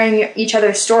and sharing each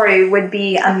other's story would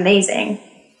be amazing.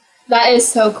 That is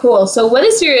so cool. So what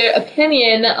is your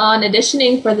opinion on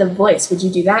auditioning for The Voice? Would you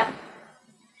do that?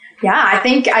 Yeah, I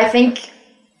think any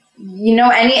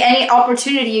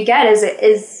opportunity you get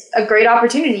is a great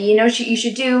opportunity. You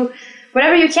should do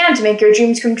whatever you can to make your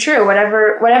dreams come true.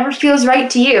 Whatever feels right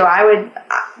to you. I would,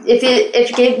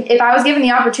 if I was given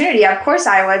the opportunity, of course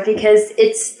I would, because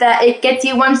it gets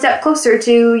you one step closer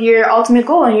to your ultimate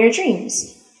goal and your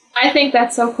dreams. I think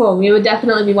that's so cool. We would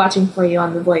definitely be watching for you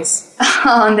on The Voice.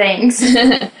 Oh, thanks.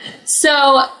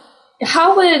 So,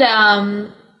 how would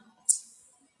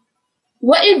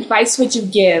what advice would you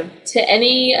give to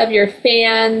any of your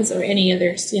fans or any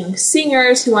other young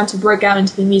singers who want to break out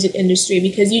into the music industry?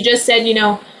 Because you just said,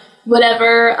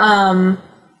 whatever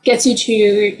gets you to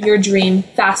your dream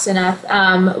fast enough.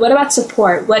 What about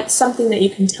support? What's something that you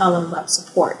can tell them about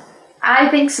support? I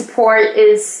think support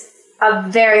is a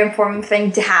very important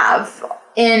thing to have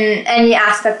in any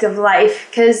aspect of life,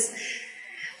 because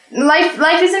life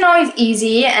isn't always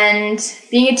easy, and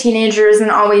being a teenager isn't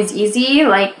always easy,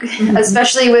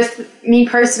 especially with me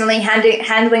personally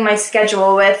handling my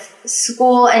schedule with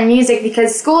school and music,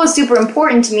 because school is super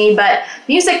important to me, but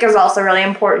music is also really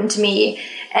important to me.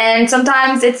 And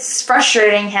sometimes it's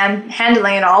frustrating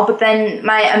handling it all, but then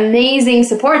my amazing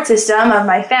support system of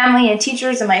my family and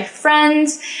teachers and my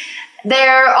friends,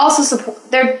 they're also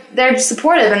they're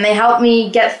supportive, and they help me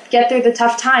get through the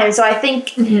tough times. So I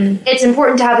think it's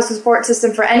important to have a support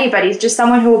system for anybody, just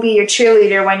someone who will be your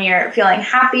cheerleader when you're feeling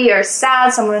happy or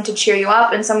sad, someone to cheer you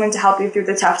up, and someone to help you through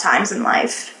the tough times in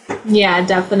life. Yeah,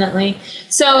 definitely.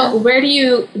 So where do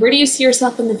you see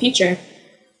yourself in the future?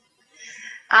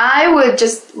 I would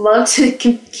just love to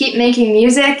keep making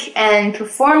music and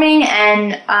performing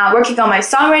and working on my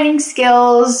songwriting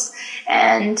skills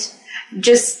and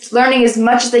just learning as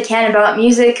much as I can about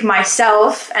music,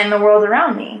 myself, and the world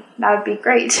around me. That would be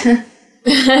great.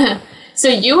 So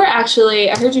you were actually,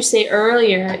 I heard you say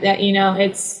earlier that,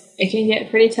 it can get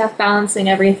pretty tough balancing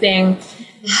everything.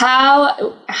 How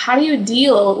do you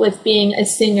deal with being a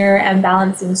singer and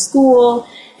balancing school?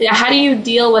 How do you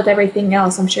deal with everything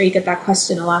else? I'm sure you get that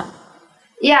question a lot.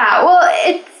 Yeah, well,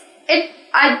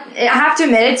 I have to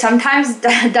admit, it sometimes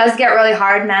does get really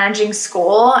hard managing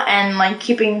school and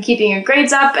keeping your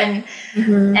grades up and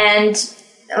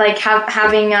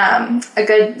having a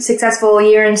good successful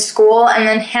year in school, and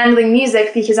then handling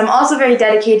music, because I'm also very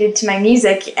dedicated to my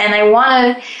music, and I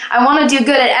want to do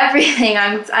good at everything.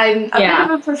 I'm a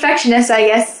bit of a perfectionist, I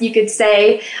guess you could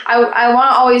say. I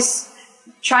want to always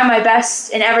try my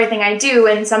best in everything I do,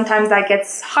 and sometimes that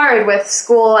gets hard with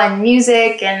school and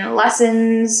music and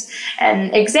lessons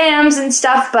and exams and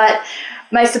stuff, but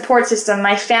my support system,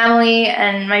 my family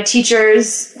and my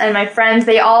teachers and my friends,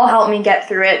 they all help me get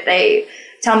through it. They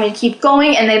tell me to keep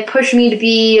going, and they push me to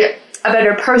be a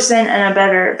better person and a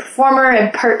better performer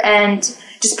and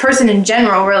just person in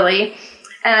general, really.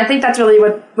 And I think that's really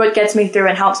what gets me through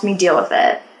and helps me deal with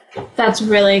it. That's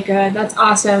really good. That's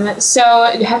awesome. So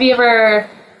have you ever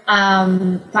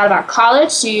thought about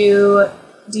college? Do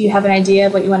you have an idea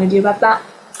of what you want to do about that?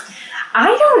 I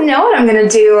don't know what I'm going to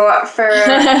do for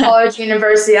college,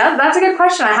 university. That's a good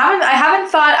question. I haven't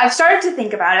thought, I've started to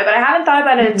think about it, but I haven't thought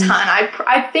about it a ton.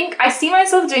 I think I see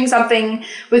myself doing something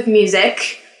with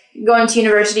music, going to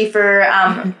university for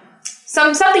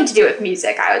something to do with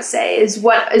music, I would say, is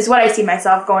what I see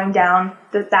myself going down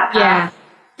that path. Yeah.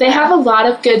 They have a lot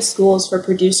of good schools for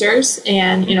producers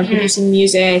and, producing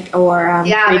music or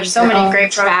there's so many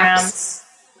great tracks. Programs.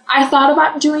 I thought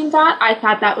about doing that. I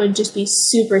thought that would just be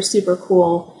super, super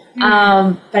cool.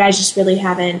 But I just really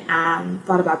haven't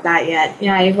thought about that yet.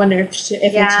 Yeah, I wonder if it should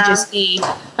just be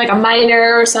like a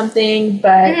minor or something,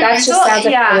 but that's just sounds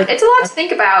like really it's a lot to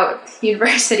think about,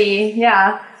 university.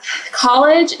 Yeah.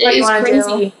 College is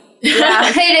crazy.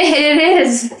 Yeah, it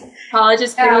is. College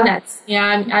is pretty nuts. Yeah,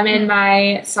 I'm in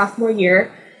my sophomore year,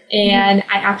 and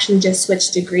I actually just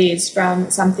switched degrees from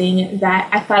something that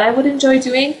I thought I would enjoy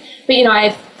doing. But,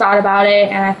 I thought about it,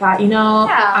 and I thought,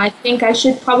 I think I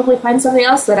should probably find something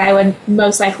else that I would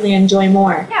most likely enjoy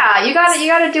more. Yeah, you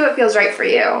gotta do what feels right for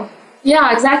you.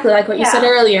 Yeah, exactly. Like what you said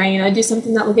earlier, do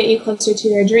something that will get you closer to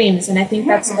your dreams. And I think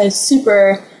that's a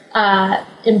super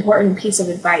important piece of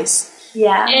advice.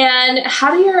 Yeah. And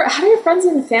how do your friends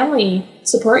and family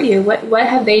support you? What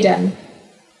have they done?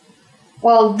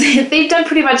 Well, they've done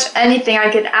pretty much anything I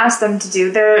could ask them to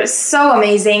do. They're so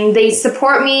amazing. They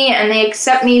support me and they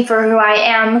accept me for who I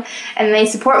am, and they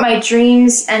support my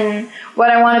dreams and what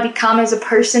I want to become as a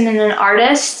person and an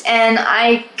artist. And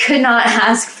I could not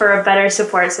ask for a better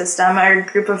support system or a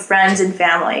group of friends and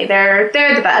family. They're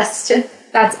the best.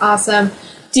 That's awesome.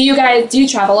 Do you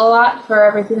travel a lot for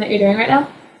everything that you're doing right now?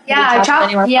 Yeah, I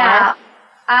travel. Yeah.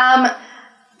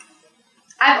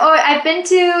 I've been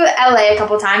to LA a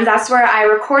couple times. That's where I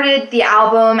recorded the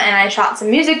album, and I shot some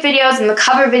music videos and the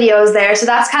cover videos there. So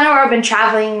that's kind of where I've been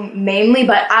traveling mainly,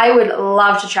 but I would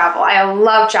love to travel. I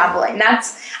love traveling.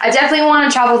 I definitely want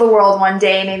to travel the world one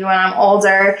day, maybe when I'm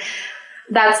older.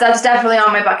 That's definitely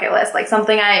on my bucket list. Like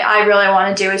something I really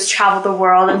want to do is travel the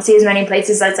world and see as many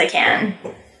places as I can.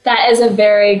 That is a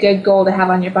very good goal to have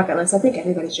on your bucket list. I think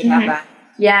everybody should have that.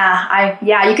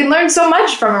 Yeah, you can learn so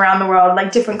much from around the world,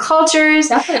 like different cultures.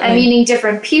 Definitely. And meeting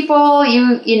different people.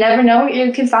 You never know what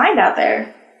you can find out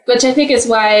there. Which I think is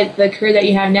why the career that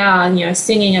you have now, and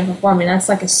singing and performing, that's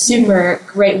like a super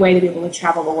great way to be able to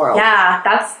travel the world. Yeah,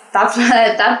 that's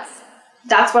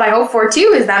that's what I hope for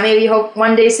too, is that maybe hope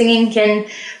one day singing can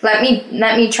let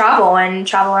me travel around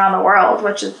the world,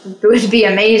 which would be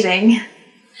amazing.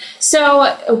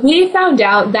 So we found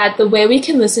out that the way we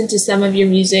can listen to some of your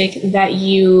music that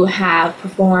you have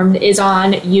performed is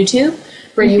on YouTube,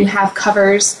 where you have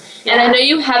covers. Yeah. And I know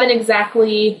you haven't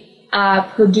exactly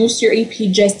produced your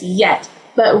EP just yet,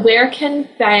 but where can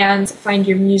fans find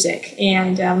your music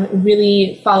and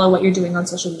really follow what you're doing on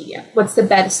social media? What's the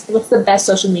best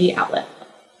social media outlet?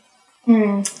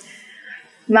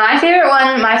 My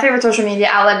favorite social media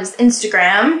outlet is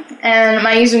Instagram, and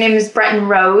my username is Breton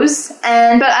Rose.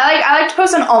 But I like to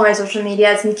post on all my social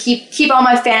medias and keep all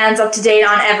my fans up to date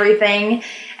on everything.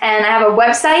 And I have a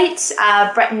website,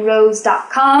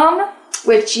 bretonrose.com,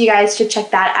 which you guys should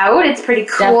check that out. It's pretty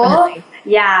cool. Definitely.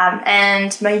 Yeah,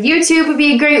 and my YouTube would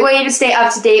be a great way to stay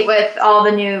up to date with all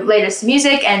the latest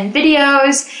music and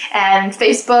videos, and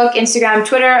Facebook, Instagram,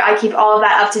 Twitter. I keep all of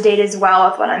that up to date as well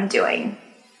with what I'm doing.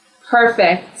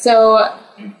 Perfect. So,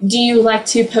 do you like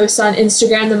to post on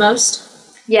Instagram the most?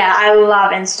 Yeah, I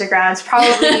love Instagram. It's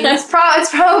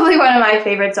probably one of my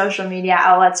favorite social media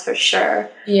outlets for sure.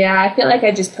 Yeah, I feel like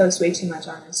I just post way too much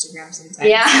on Instagram sometimes.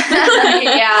 Yeah,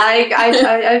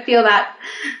 I feel that.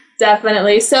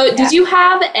 Definitely. So, Did you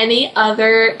have any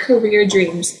other career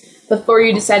dreams before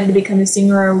you decided to become a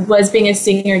singer, or was being a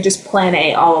singer just plan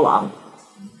A all along?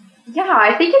 Yeah,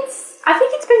 I think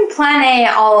it's been plan A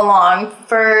all along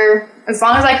for as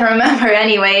long as I can remember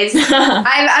anyways.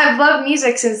 I've loved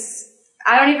music since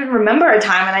I don't even remember a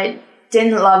time when I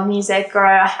didn't love music or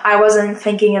I wasn't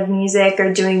thinking of music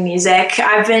or doing music.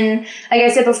 I've been, like I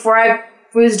said before, I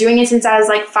was doing it since I was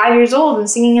like 5 years old and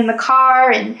singing in the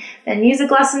car and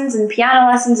music lessons and piano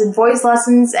lessons and voice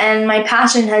lessons, and my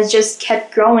passion has just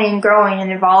kept growing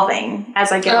and evolving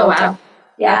as I get older. Wow.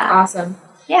 Yeah. That's awesome.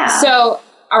 Yeah. So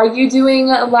are you doing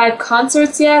live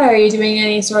concerts yet? Are you doing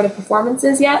any sort of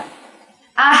performances yet?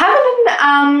 I haven't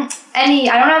done any.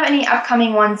 I don't have any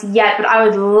upcoming ones yet, but I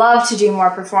would love to do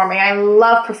more performing. I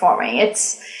love performing.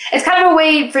 It's kind of a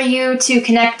way for you to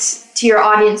connect to your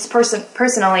audience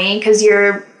personally, because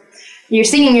you're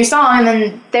singing your song and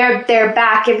then they're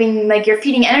back giving, like, you're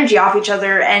feeding energy off each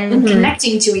other and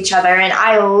connecting to each other, and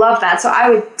I love that. So I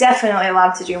would definitely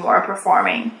love to do more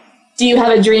performing. Do you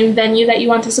have a dream venue that you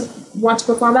want to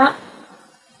perform at?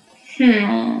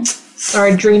 Or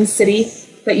a dream city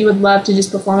that you would love to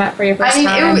just perform at for your first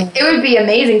time? It would be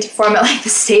amazing to perform at like the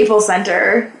Staples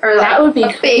Center or like that would be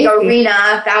a big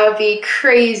arena. That would be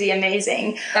crazy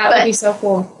amazing. That would be so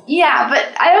cool. Yeah,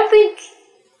 but I don't think,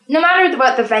 no matter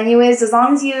what the venue is, as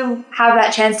long as you have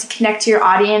that chance to connect to your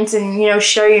audience and, you know,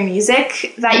 share your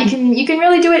music, that you can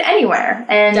really do it anywhere.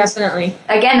 And definitely,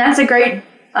 again, that's a great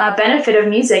benefit of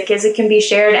music, is it can be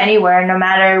shared anywhere, no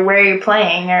matter where you're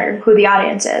playing or who the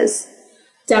audience is.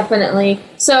 Definitely.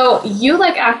 So you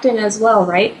like acting as well,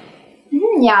 right?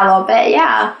 Yeah, a little bit,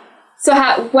 yeah. So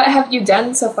what have you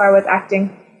done so far with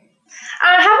acting?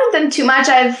 I haven't done too much.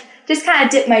 I've just kind of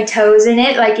dipped my toes in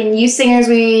it. Like in Youth Singers,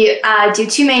 we do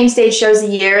 2 main stage shows a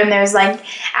year, and there's like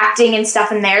acting and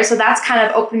stuff in there. So that's kind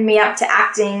of opened me up to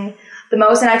acting the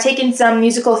most. And I've taken some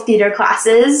musical theater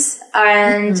classes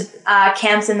and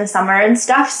camps in the summer and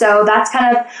stuff. So that's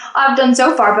kind of all I've done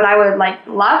so far, but I would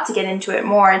love to get into it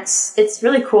more. It's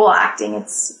really cool, acting.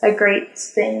 It's a great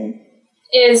thing.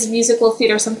 Is musical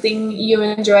theater something you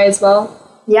enjoy as well?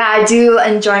 Yeah, I do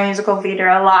enjoy musical theater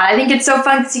a lot. I think it's so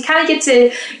fun because you kind of get to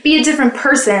be a different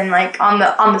person, like on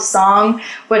the song.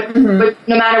 But no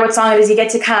matter what song it is, you get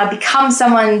to kind of become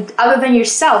someone other than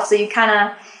yourself. So you kind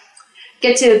of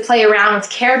get to play around with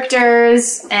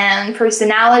characters and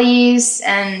personalities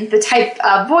and the type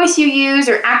of voice you use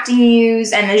or acting you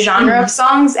use and the genre of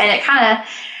songs, and I kind of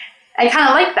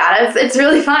like that. It's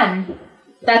really fun.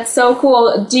 That's so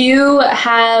cool. Do you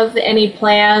have any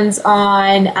plans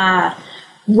on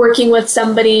working with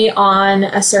somebody on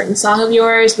a certain song of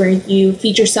yours where you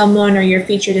feature someone or you're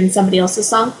featured in somebody else's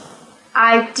song?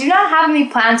 I do not have any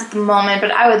plans at the moment,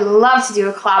 but I would love to do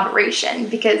a collaboration,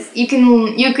 because you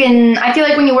can, I feel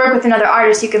like when you work with another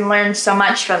artist, you can learn so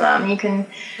much from them. You can,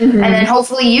 and then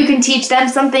hopefully you can teach them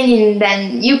something, and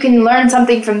then you can learn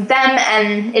something from them,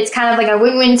 and it's kind of like a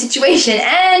win-win situation,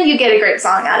 and you get a great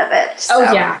song out of it. So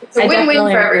it's a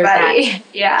win-win for everybody.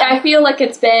 Yeah. I feel like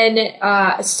it's been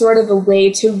sort of a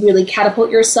way to really catapult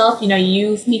yourself. You know,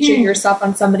 you feature yourself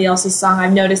on somebody else's song.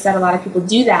 I've noticed that a lot of people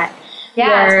do that.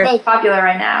 Yeah, it's really popular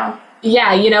right now.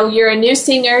 Yeah, you know, you're a new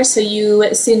singer, so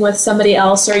you sing with somebody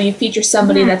else, or you feature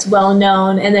somebody that's well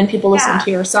known, and then people listen to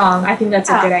your song. I think that's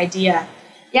a good idea.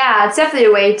 Yeah, it's definitely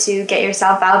a way to get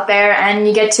yourself out there, and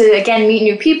you get to, again, meet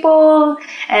new people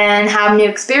and have new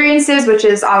experiences, which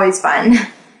is always fun.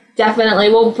 Definitely.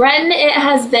 Well, Bretton, it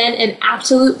has been an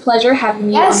absolute pleasure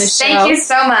having you on the show. Thank you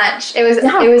so much. I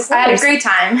had a great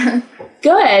time.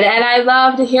 Good. And I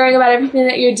loved hearing about everything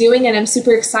that you're doing, and I'm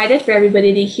super excited for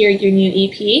everybody to hear your new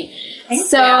EP.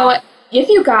 Thank you. If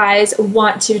you guys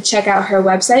want to check out her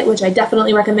website, which I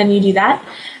definitely recommend you do that,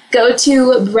 go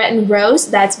to Bretton Rose,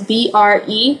 that's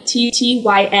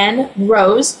BRETTYN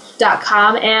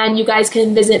Rose.com, and you guys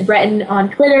can visit Bretton on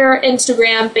Twitter,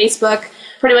 Instagram, Facebook,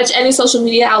 pretty much any social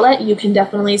media outlet. You can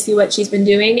definitely see what she's been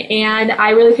doing, and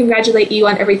I really congratulate you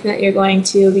on everything that you're going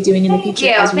to be doing in the future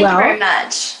as well. Thank you very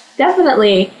much.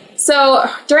 Definitely. So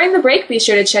during the break, be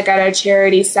sure to check out our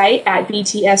charity site at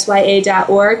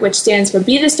btsya.org, which stands for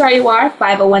Be the Star You Are,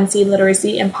 501c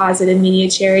Literacy and Positive Media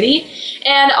Charity.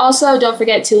 And also, don't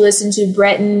forget to listen to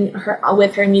Bretton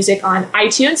with her music on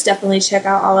iTunes. Definitely check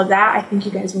out all of that. I think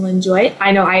you guys will enjoy it.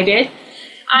 I know I did.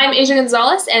 I'm Asia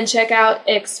Gonzalez, and check out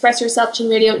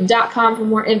expressyourselfteenradio.com for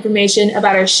more information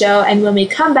about our show. And when we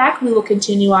come back, we will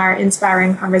continue our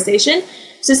inspiring conversation.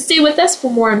 So stay with us for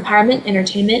more empowerment,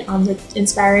 entertainment on the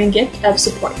inspiring gift of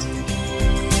support.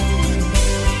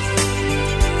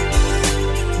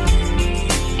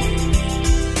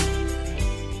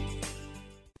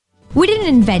 We didn't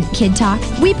invent Kid Talk,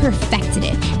 we perfected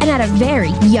it, and at a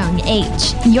very young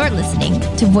age. You're listening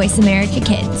to Voice America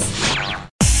Kids.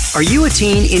 Are you a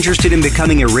teen interested in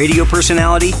becoming a radio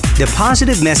personality? The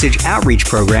Positive Message Outreach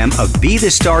Program of Be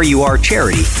the Star You Are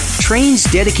charity trains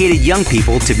dedicated young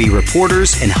people to be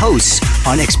reporters and hosts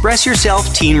on Express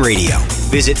Yourself Teen Radio.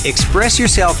 Visit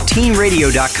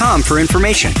expressyourselfteenradio.com for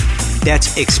information.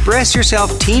 That's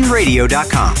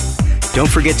expressyourselfteenradio.com. Don't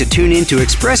forget to tune in to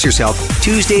Express Yourself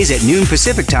Tuesdays at noon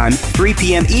Pacific Time, 3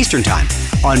 p.m. Eastern Time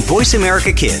on Voice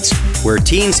America Kids, where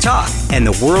teens talk and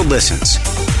the world listens.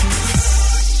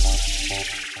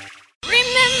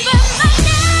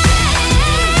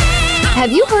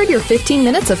 Have you heard your 15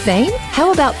 minutes of fame?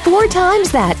 How about 4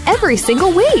 times that every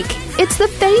single week? It's the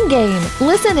Fame Game.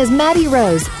 Listen as Maddie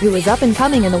Rose, who is up and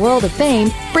coming in the world of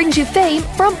fame, brings you fame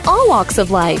from all walks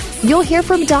of life. You'll hear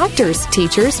from doctors,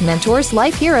 teachers, mentors,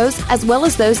 life heroes, as well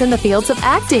as those in the fields of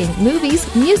acting, movies,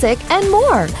 music, and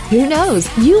more. Who knows?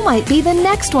 You might be the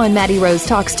next one Maddie Rose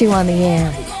talks to on the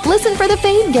air. Listen for the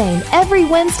Fame Game every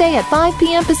Wednesday at 5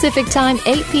 p.m. Pacific Time,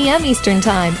 8 p.m. Eastern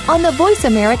Time on the Voice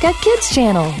America Kids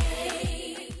channel.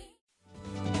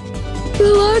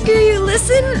 The longer you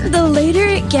listen, the later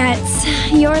it gets.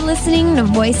 You're listening to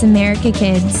Voice America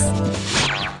Kids.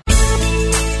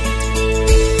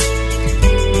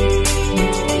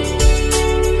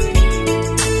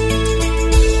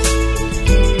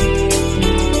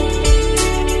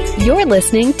 You're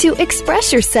listening to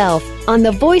Express Yourself on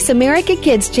the Voice America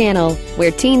Kids channel,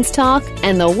 where teens talk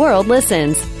and the world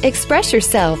listens. Express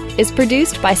Yourself is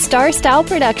produced by Star Style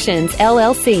Productions,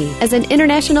 LLC, as an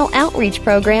international outreach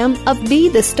program of Be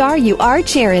the Star You Are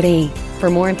charity.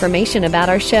 For more information about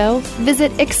our show,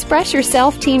 visit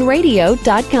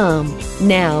expressyourselfteenradio.com.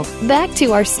 Now, back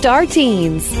to our star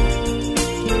teens.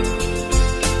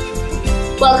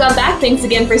 Welcome back. Thanks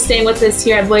again for staying with us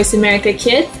here at Voice America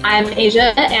Kids. I'm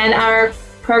Asia, and our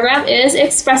program is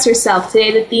Express Yourself.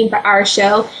 Today, the theme for our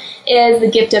show is the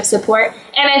gift of support.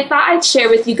 And I thought I'd share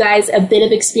with you guys a bit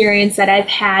of experience that I've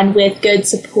had with good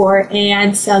support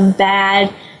and some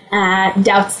bad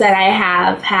doubts that I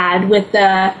have had with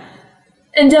the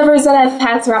endeavors that I've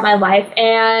had throughout my life.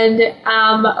 And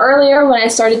earlier when I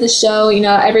started the show,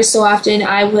 every so often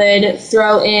I would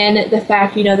throw in the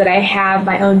fact, that I have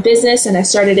my own business, and I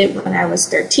started it when I was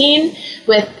 13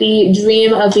 with the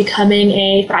dream of becoming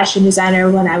a fashion designer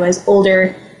when I was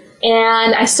older.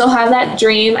 And I still have that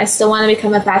dream. I still want to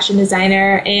become a fashion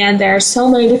designer, and there are so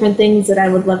many different things that I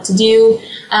would love to do,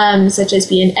 such as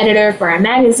be an editor for a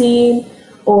magazine,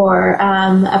 or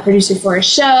a producer for a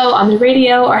show on the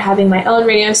radio, or having my own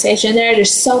radio station. There are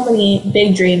just so many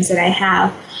big dreams that I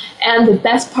have. And the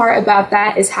best part about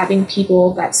that is having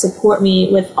people that support me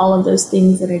with all of those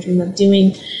things that I dream of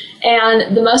doing.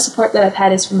 And the most support that I've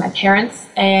had is from my parents.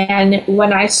 And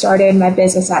when I started my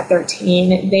business at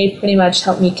 13, they pretty much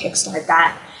helped me kickstart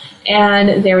that.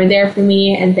 And they were there for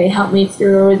me, and they helped me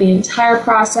through the entire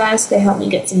process. They helped me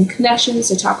get some connections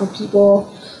to talk with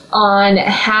people on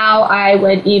how I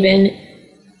would even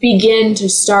begin to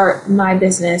start my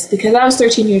business, because I was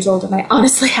 13 years old and I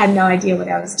honestly had no idea what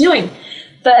I was doing.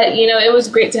 But, it was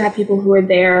great to have people who were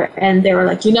there, and they were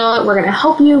like, what, we're going to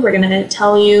help you, we're going to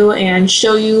tell you and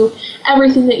show you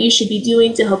everything that you should be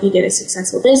doing to help you get a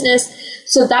successful business.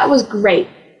 So that was great.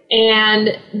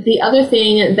 And the other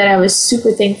thing that I was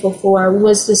super thankful for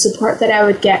was the support that I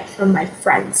would get from my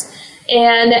friends.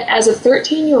 And as a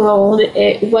 13-year-old,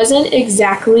 it wasn't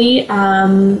exactly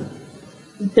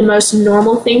the most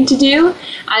normal thing to do.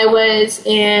 I was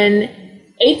in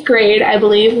 8th grade, I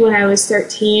believe, when I was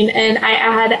 13, and I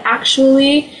had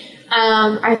actually,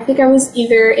 I think I was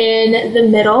either in the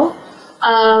middle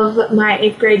of my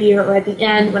 8th grade year or at the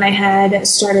end when I had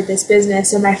started this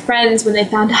business. And my friends, when they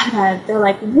found out about it, they're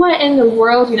like, what in the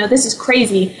world? This is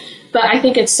crazy. But I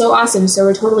think it's so awesome. So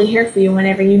we're totally here for you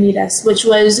whenever you need us, which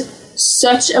was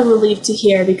such a relief to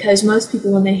hear, because most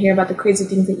people, when they hear about the crazy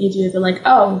things that you do, they're like,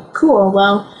 oh, cool.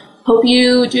 Well, hope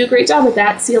you do a great job with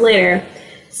that. See you later.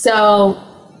 So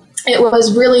it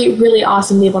was really, really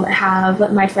awesome to be able to have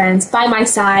my friends by my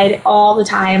side all the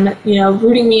time,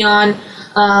 rooting me on,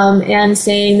 and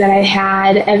saying that I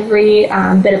had every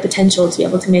bit of potential to be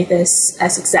able to make this a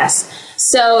success.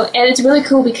 So, and it's really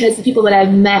cool because the people that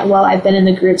I've met while I've been in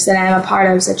the groups that I'm a part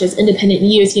of, such as Independent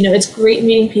Youth, it's great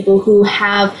meeting people who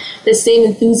have the same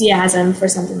enthusiasm for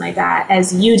something like that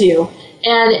as you do.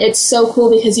 And it's so cool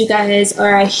because you guys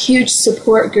are a huge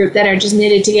support group that are just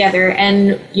knitted together,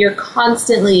 and you're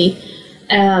constantly,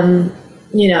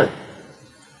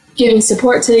 giving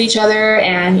support to each other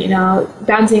and,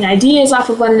 bouncing ideas off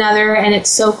of one another. And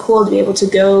it's so cool to be able to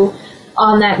go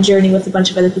on that journey with a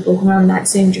bunch of other people who are on that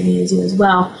same journey as you as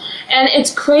well. And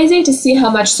it's crazy to see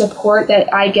how much support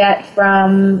that I get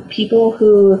from people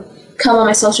who come on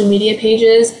my social media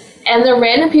pages, and they're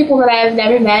random people that I've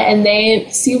never met, and they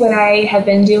see what I have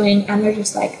been doing, and they're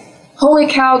just like, holy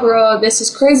cow, girl, this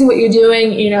is crazy what you're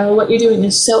doing. What you're doing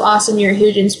is so awesome. You're a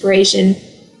huge inspiration.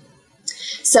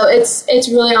 So it's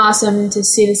really awesome to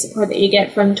see the support that you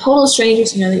get from total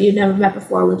strangers, that you've never met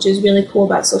before, which is really cool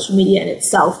about social media in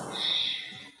itself.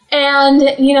 And,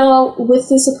 with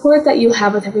the support that you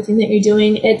have with everything that you're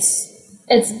doing,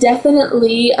 it's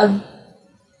definitely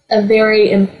a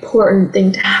very important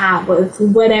thing to have with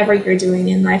whatever you're doing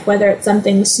in life, whether it's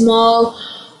something small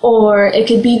or it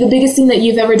could be the biggest thing that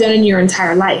you've ever done in your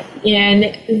entire life. And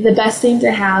the best thing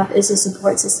to have is a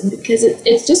support system, because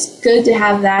it's just good to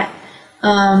have that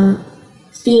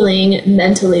feeling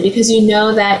mentally, because you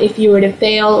know that if you were to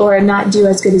fail or not do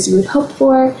as good as you would hope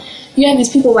for, you have these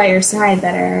people by your side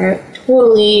that are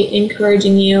totally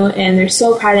encouraging you, and they're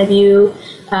so proud of you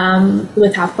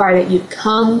with how far that you've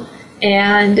come.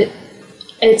 And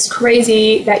it's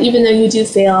crazy that even though you do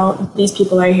fail, these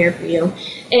people are here for you,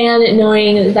 and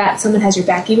knowing that someone has your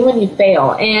back even when you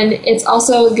fail. And it's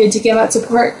also good to give out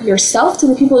support yourself to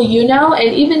the people you know,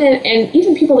 and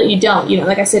even people that you don't.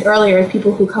 Like I said earlier,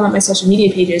 people who come on my social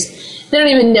media pages, they don't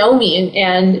even know me,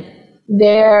 and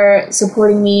they're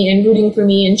supporting me and rooting for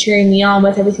me and cheering me on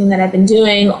with everything that I've been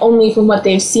doing, only from what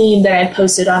they've seen that I've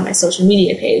posted on my social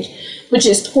media page, which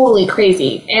is totally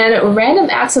crazy. And random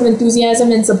acts of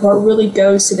enthusiasm and support really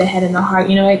goes to the head and the heart.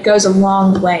 It goes a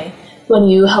long way when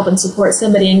you help and support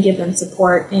somebody and give them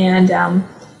support and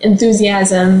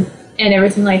enthusiasm and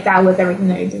everything like that with everything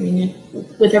that you're doing,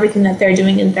 with everything that they're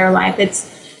doing in their life.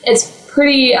 It's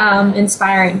pretty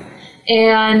inspiring.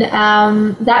 And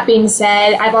that being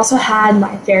said, I've also had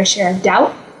my fair share of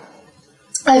doubt.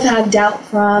 I've had doubt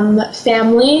from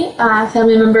family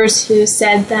members who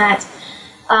said that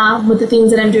with the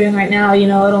things that I'm doing right now, it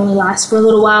only lasts for a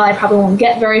little while. I probably won't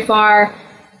get very far.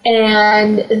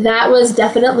 And that was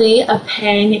definitely a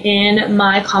pang in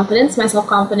my confidence, my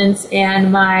self-confidence,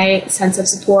 and my sense of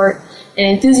support and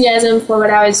enthusiasm for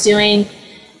what I was doing.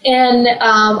 And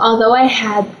although I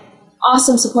had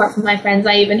awesome support from my friends,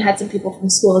 I even had some people from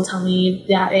school tell me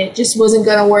that it just wasn't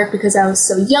going to work because I was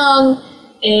so young.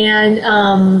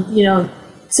 And,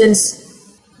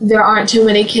 since there aren't too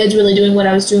many kids really doing what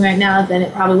I was doing right now, then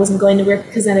it probably wasn't going to work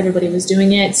because not everybody was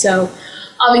doing it. So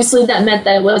obviously that meant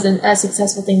that it wasn't a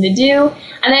successful thing to do.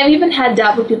 And I've even had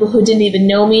doubt with people who didn't even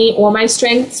know me or my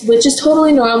strengths, which is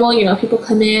totally normal. People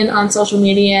come in on social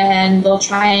media and they'll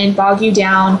try and bog you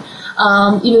down,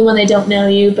 even when they don't know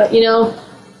you. But,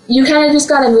 you kind of just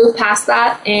got to move past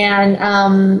that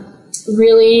and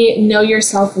really know your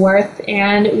self-worth,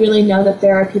 and really know that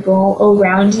there are people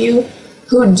around you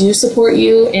who do support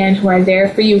you and who are there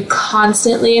for you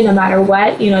constantly, no matter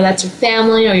what. That's your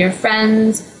family or your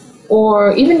friends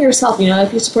or even yourself.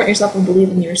 If you support yourself and believe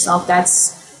in yourself,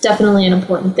 that's definitely an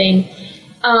important thing.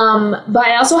 But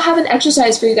I also have an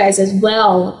exercise for you guys as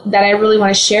well that I really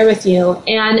want to share with you.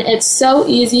 And it's so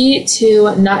easy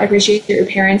to not appreciate your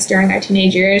parents during our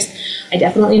teenage years. I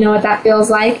definitely know what that feels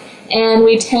like. and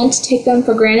we tend to take them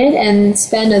for granted and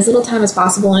spend as little time as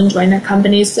possible enjoying their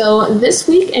company. So this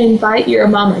week, invite your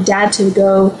mom or dad to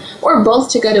go, or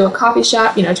both to go to a coffee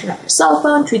shop, turn off your cell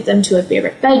phone, treat them to a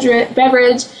favorite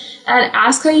beverage, and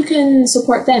ask how you can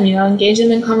support them, engage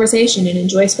them in conversation and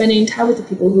enjoy spending time with the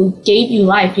people who gave you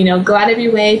life. Go out of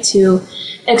your way to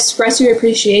express your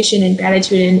appreciation and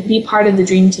gratitude and be part of the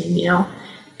dream team,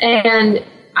 And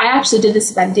I actually did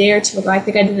this about a day or two ago. I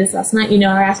think I did this last night.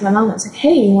 I asked my mom, I was like,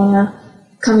 hey, you want to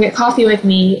come get coffee with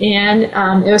me? And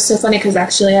it was so funny because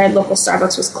actually our local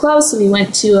Starbucks was closed, so we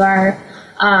went to our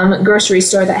grocery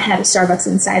store that had a Starbucks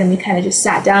inside, and we kind of just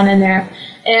sat down in there.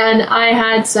 And I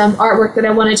had some artwork that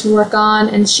I wanted to work on,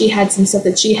 and she had some stuff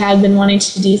that she had been wanting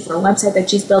to do for a website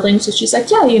that she's building. So she's like,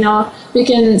 yeah, we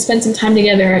can spend some time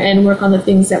together and work on the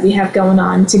things that we have going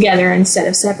on together instead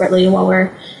of separately while we're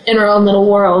in our own little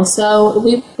world. So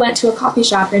we went to a coffee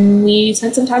shop and we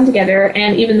spent some time together.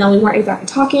 And even though we weren't exactly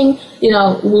talking, we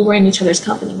were in each other's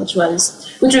company, which was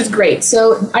great.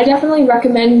 So I definitely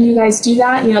recommend you guys do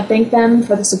that. Thank them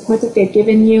for the support that they've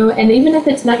given you. And even if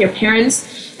it's not your parents,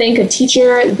 thank a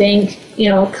teacher, thank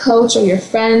a coach or your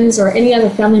friends or any other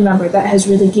family member that has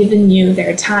really given you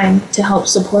their time to help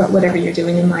support whatever you're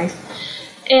doing in life.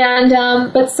 And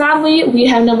but sadly, we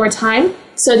have no more time.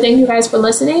 So thank you guys for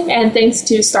listening, and thanks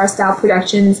to Star Style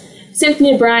Productions,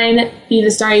 Cynthia Bryan, Be the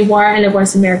Star You Are, and the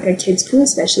Voice America Kids crew,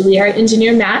 especially our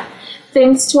engineer Matt.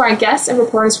 Thanks to our guests and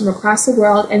reporters from across the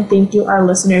world, and thank you our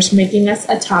listeners for making us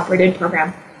a top-rated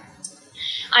program.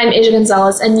 I'm Asia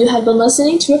Gonzalez, and you have been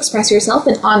listening to Express Yourself,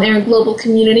 an on-air global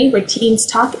community where teens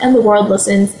talk and the world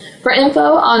listens. For info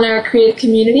on our creative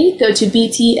community, go to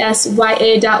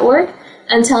btsya.org.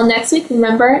 Until next week,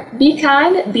 remember, be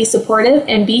kind, be supportive,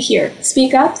 and be here.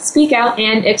 Speak up, speak out,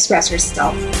 and express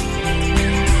yourself.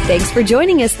 Thanks for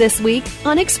joining us this week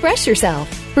on Express Yourself,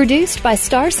 produced by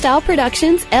Star Style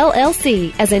Productions,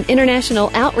 LLC, as an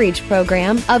international outreach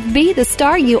program of Be the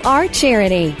Star You Are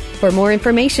charity. For more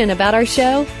information about our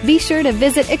show, be sure to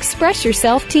visit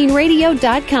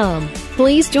ExpressYourselfTeenRadio.com.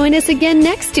 Please join us again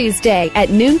next Tuesday at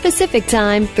noon Pacific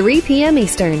Time, 3 p.m.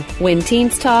 Eastern, when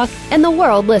teens talk and the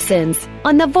world listens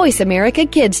on the Voice America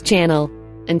Kids channel.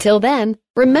 Until then,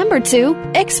 remember to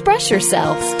express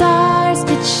yourself. Stars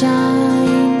could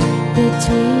shine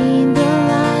between the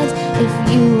lines if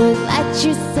you would let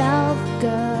yourself